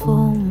weeps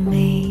for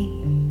me.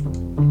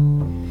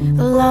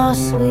 The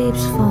loss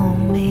weeps for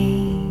me,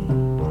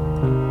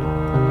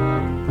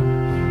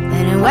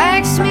 and it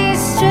whacks me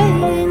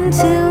straight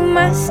into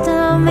my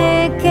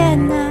stomach at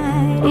night.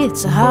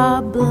 It's a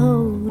hard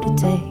blow to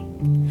take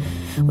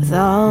with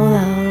all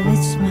of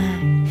its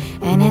might,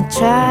 and it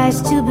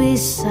tries to be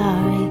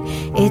sorry,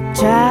 it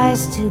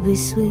tries to be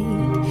sweet,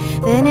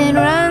 then it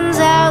runs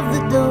out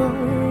the door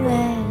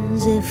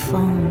as if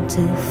on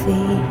 2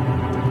 feet.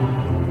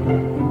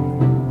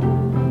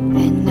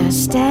 And I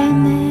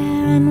stand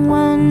there and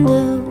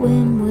wonder,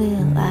 when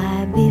will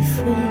I be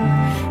free?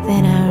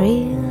 Then I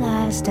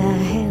realized I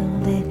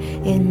held it,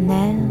 it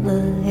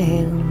never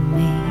held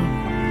me.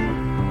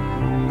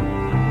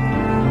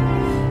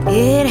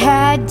 It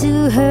had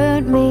to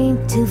hurt me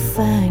to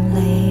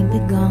finally be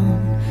gone,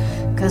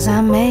 'cause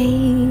I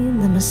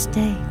made the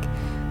mistake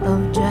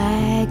of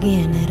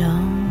dragging it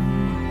on.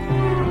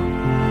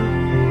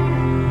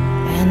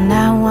 And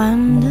I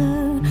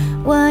wonder,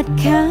 what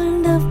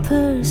kind of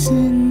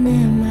person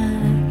am I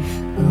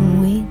who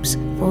weeps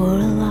for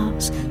a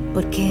loss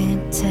but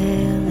can't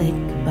tell it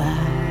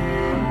goodbye?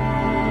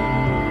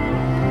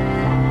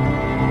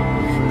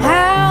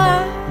 How I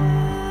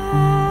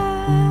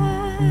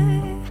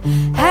weep,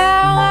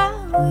 how I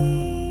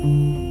weep,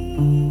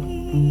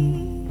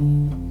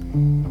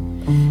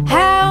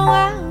 how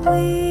I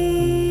weep,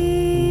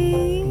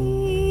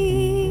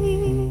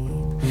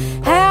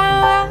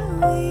 how I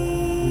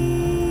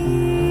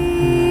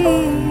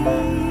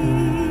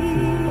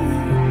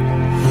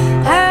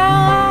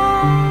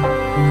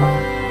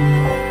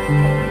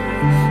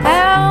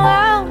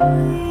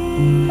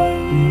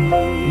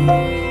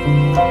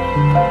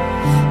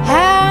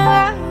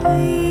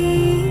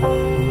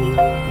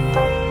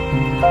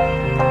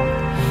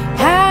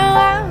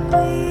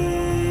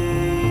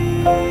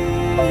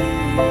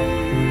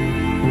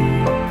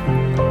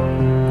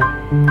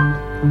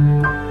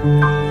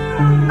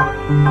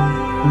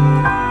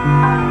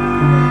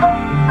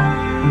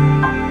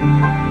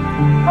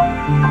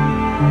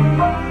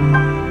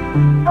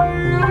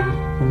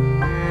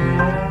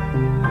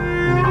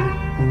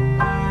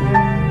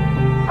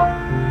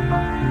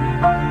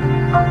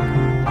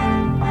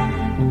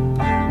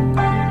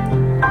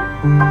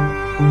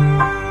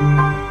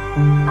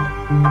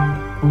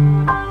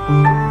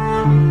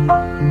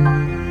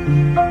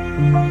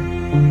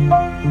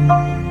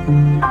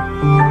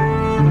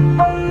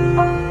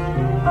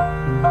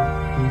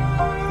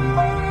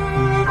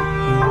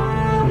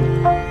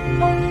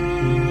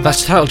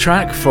That's the title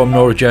track from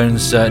Norah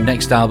Jones'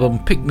 next album,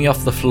 Pick Me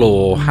Off the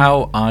Floor,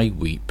 How I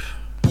Weep.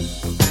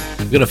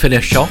 We're going to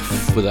finish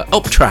off with an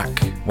up track,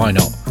 why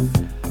not?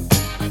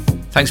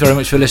 Thanks very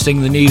much for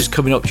listening. The news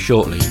coming up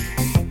shortly.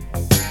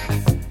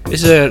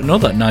 This is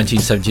another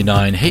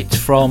 1979 hit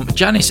from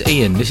Janis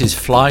Ian. This is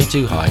Fly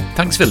Too High.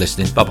 Thanks for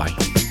listening. Bye-bye.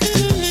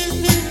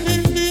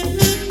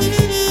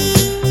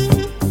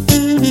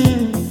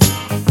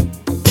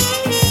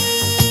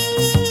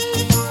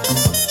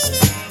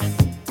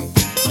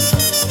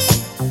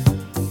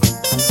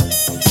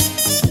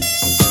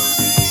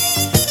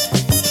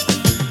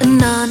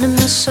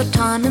 Anonymous,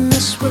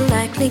 autonomous will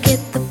likely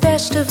get the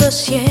best of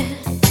us yet.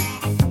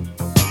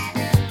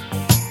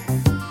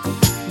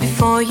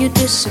 Before you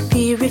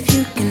disappear, if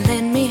you can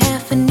lend me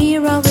half an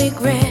ear, I'll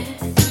regret.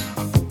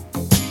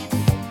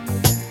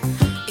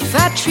 If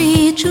I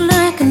treat you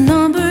like a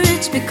number,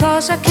 it's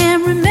because I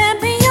can't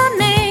remember your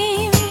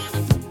name.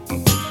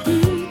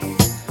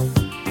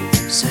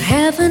 So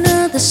have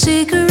another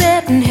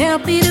cigarette and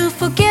help me to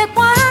forget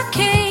why I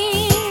came.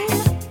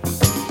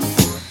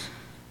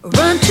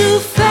 Run too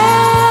fast,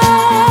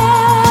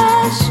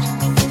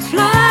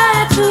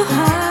 fly too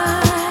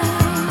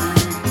high.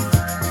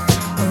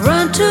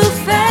 Run too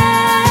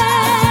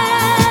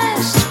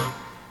fast,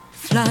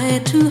 fly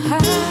too high.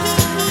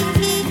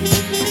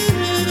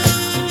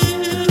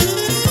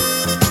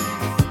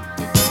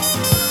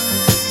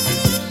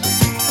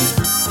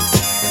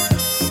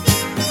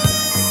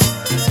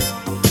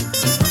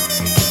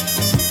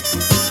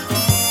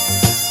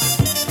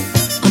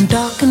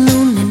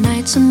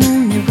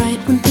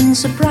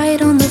 so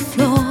bright on the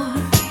floor,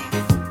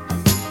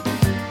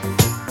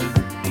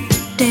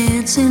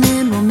 dancing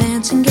and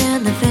romancing,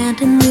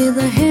 gallivanting with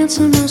a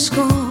handsomer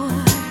score.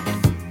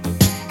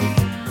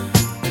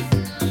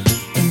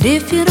 And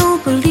if you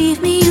don't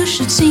believe me, you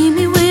should see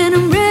me when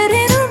I'm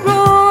ready to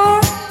roar.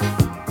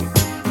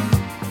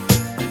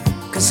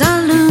 'Cause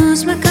I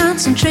lose my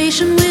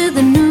concentration with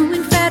a new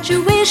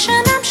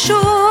infatuation, I'm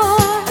sure.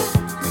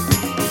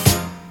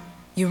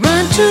 You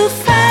run too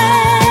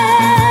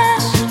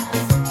fast,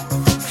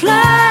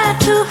 fly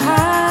too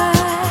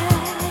high,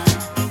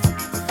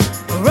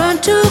 run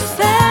too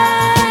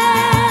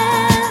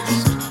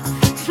fast,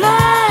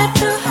 fly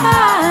too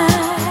high.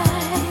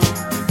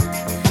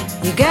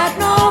 You got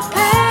no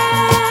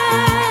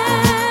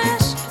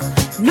past,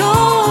 no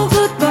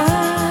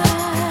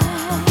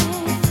goodbye.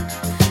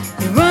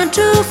 You run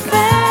too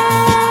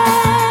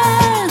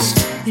fast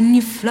and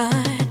you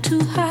fly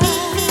too high.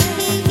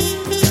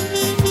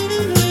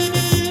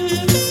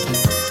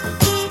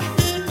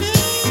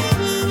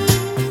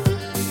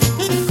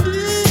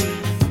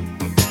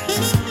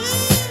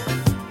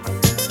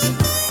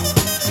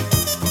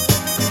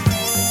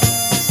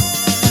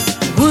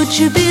 Would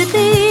you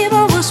believe I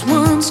was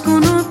once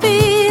gonna be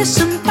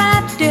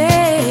somebody?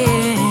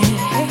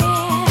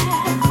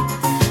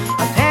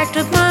 I packed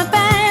up my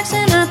bags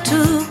and I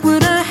took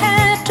what I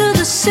had to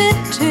the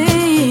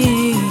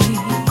city.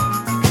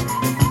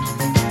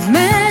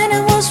 Man,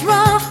 it was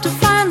rough to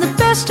find the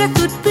best I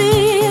could be,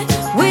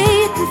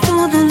 waiting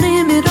for the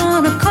limit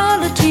on a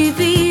color TV.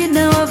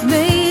 Now I've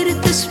made it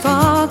this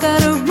far,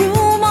 got a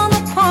room on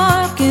the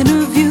park and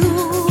a view,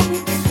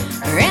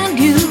 and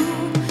you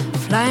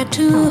fly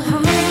too high.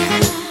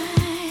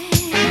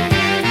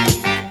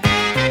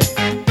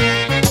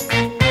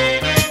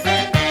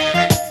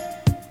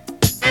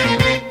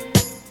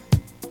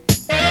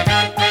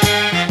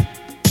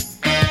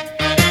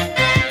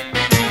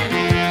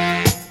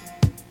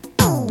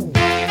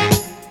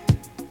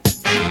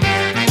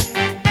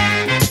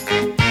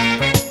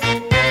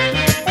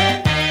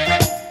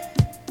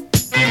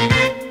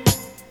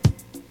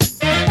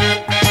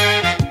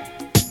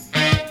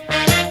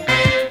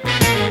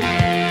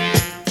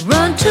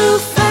 Run too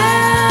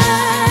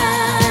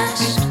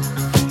fast,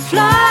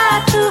 fly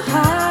too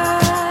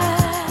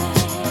high.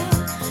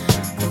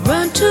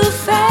 Run too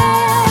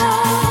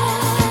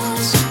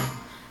fast,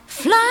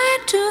 fly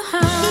too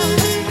high.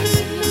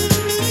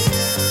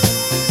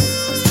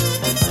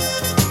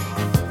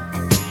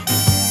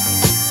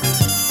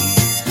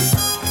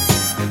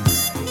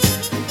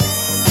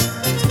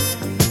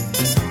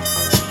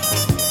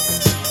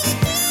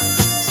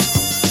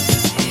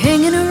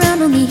 Hanging around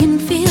on the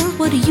infield,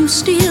 what do you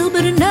steal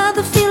but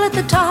another feel at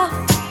the top?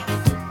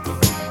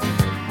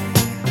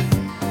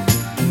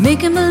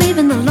 Making believe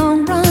in the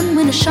long run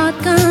when a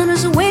shotgun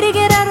is a way to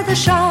get out of the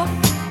shop.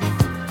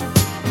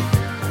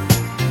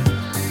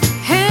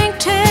 Hang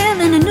tail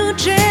in a new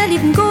jail, you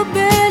can go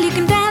bail, you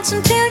can dance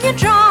until you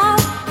drop.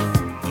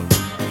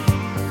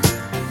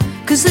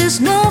 'Cause there's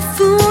no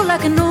fool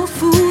like an old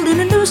fool in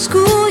a new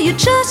school, you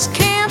just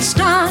can't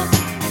stop.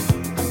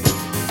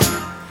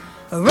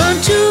 Run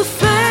too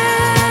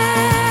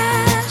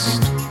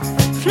fast,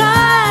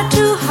 fly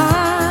too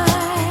high.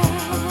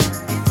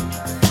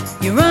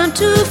 You run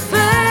too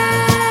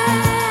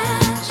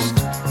fast,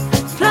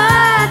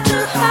 fly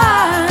too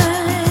high.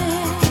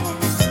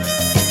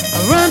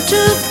 Run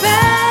too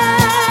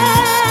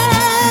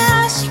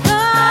fast,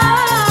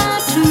 fly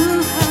too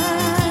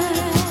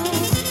high.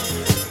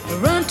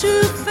 Run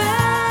too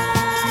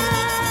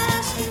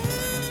fast,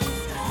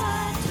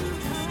 fly too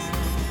high.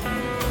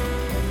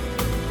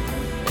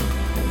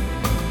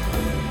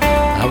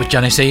 That was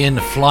Janice Ian,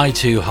 Fly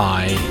Too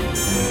High,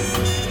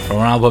 from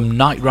her album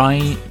Night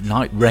Rains,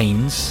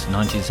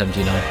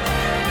 1979,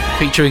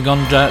 featuring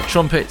on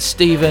trumpet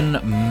Stephen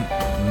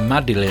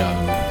Madilio.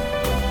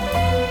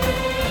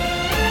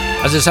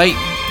 As I say,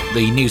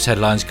 the news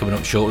headlines coming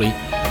up shortly.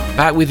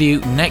 Back with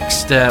you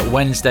next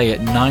Wednesday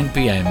at 9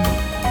 p.m.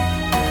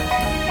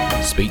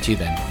 Speak to you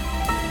then.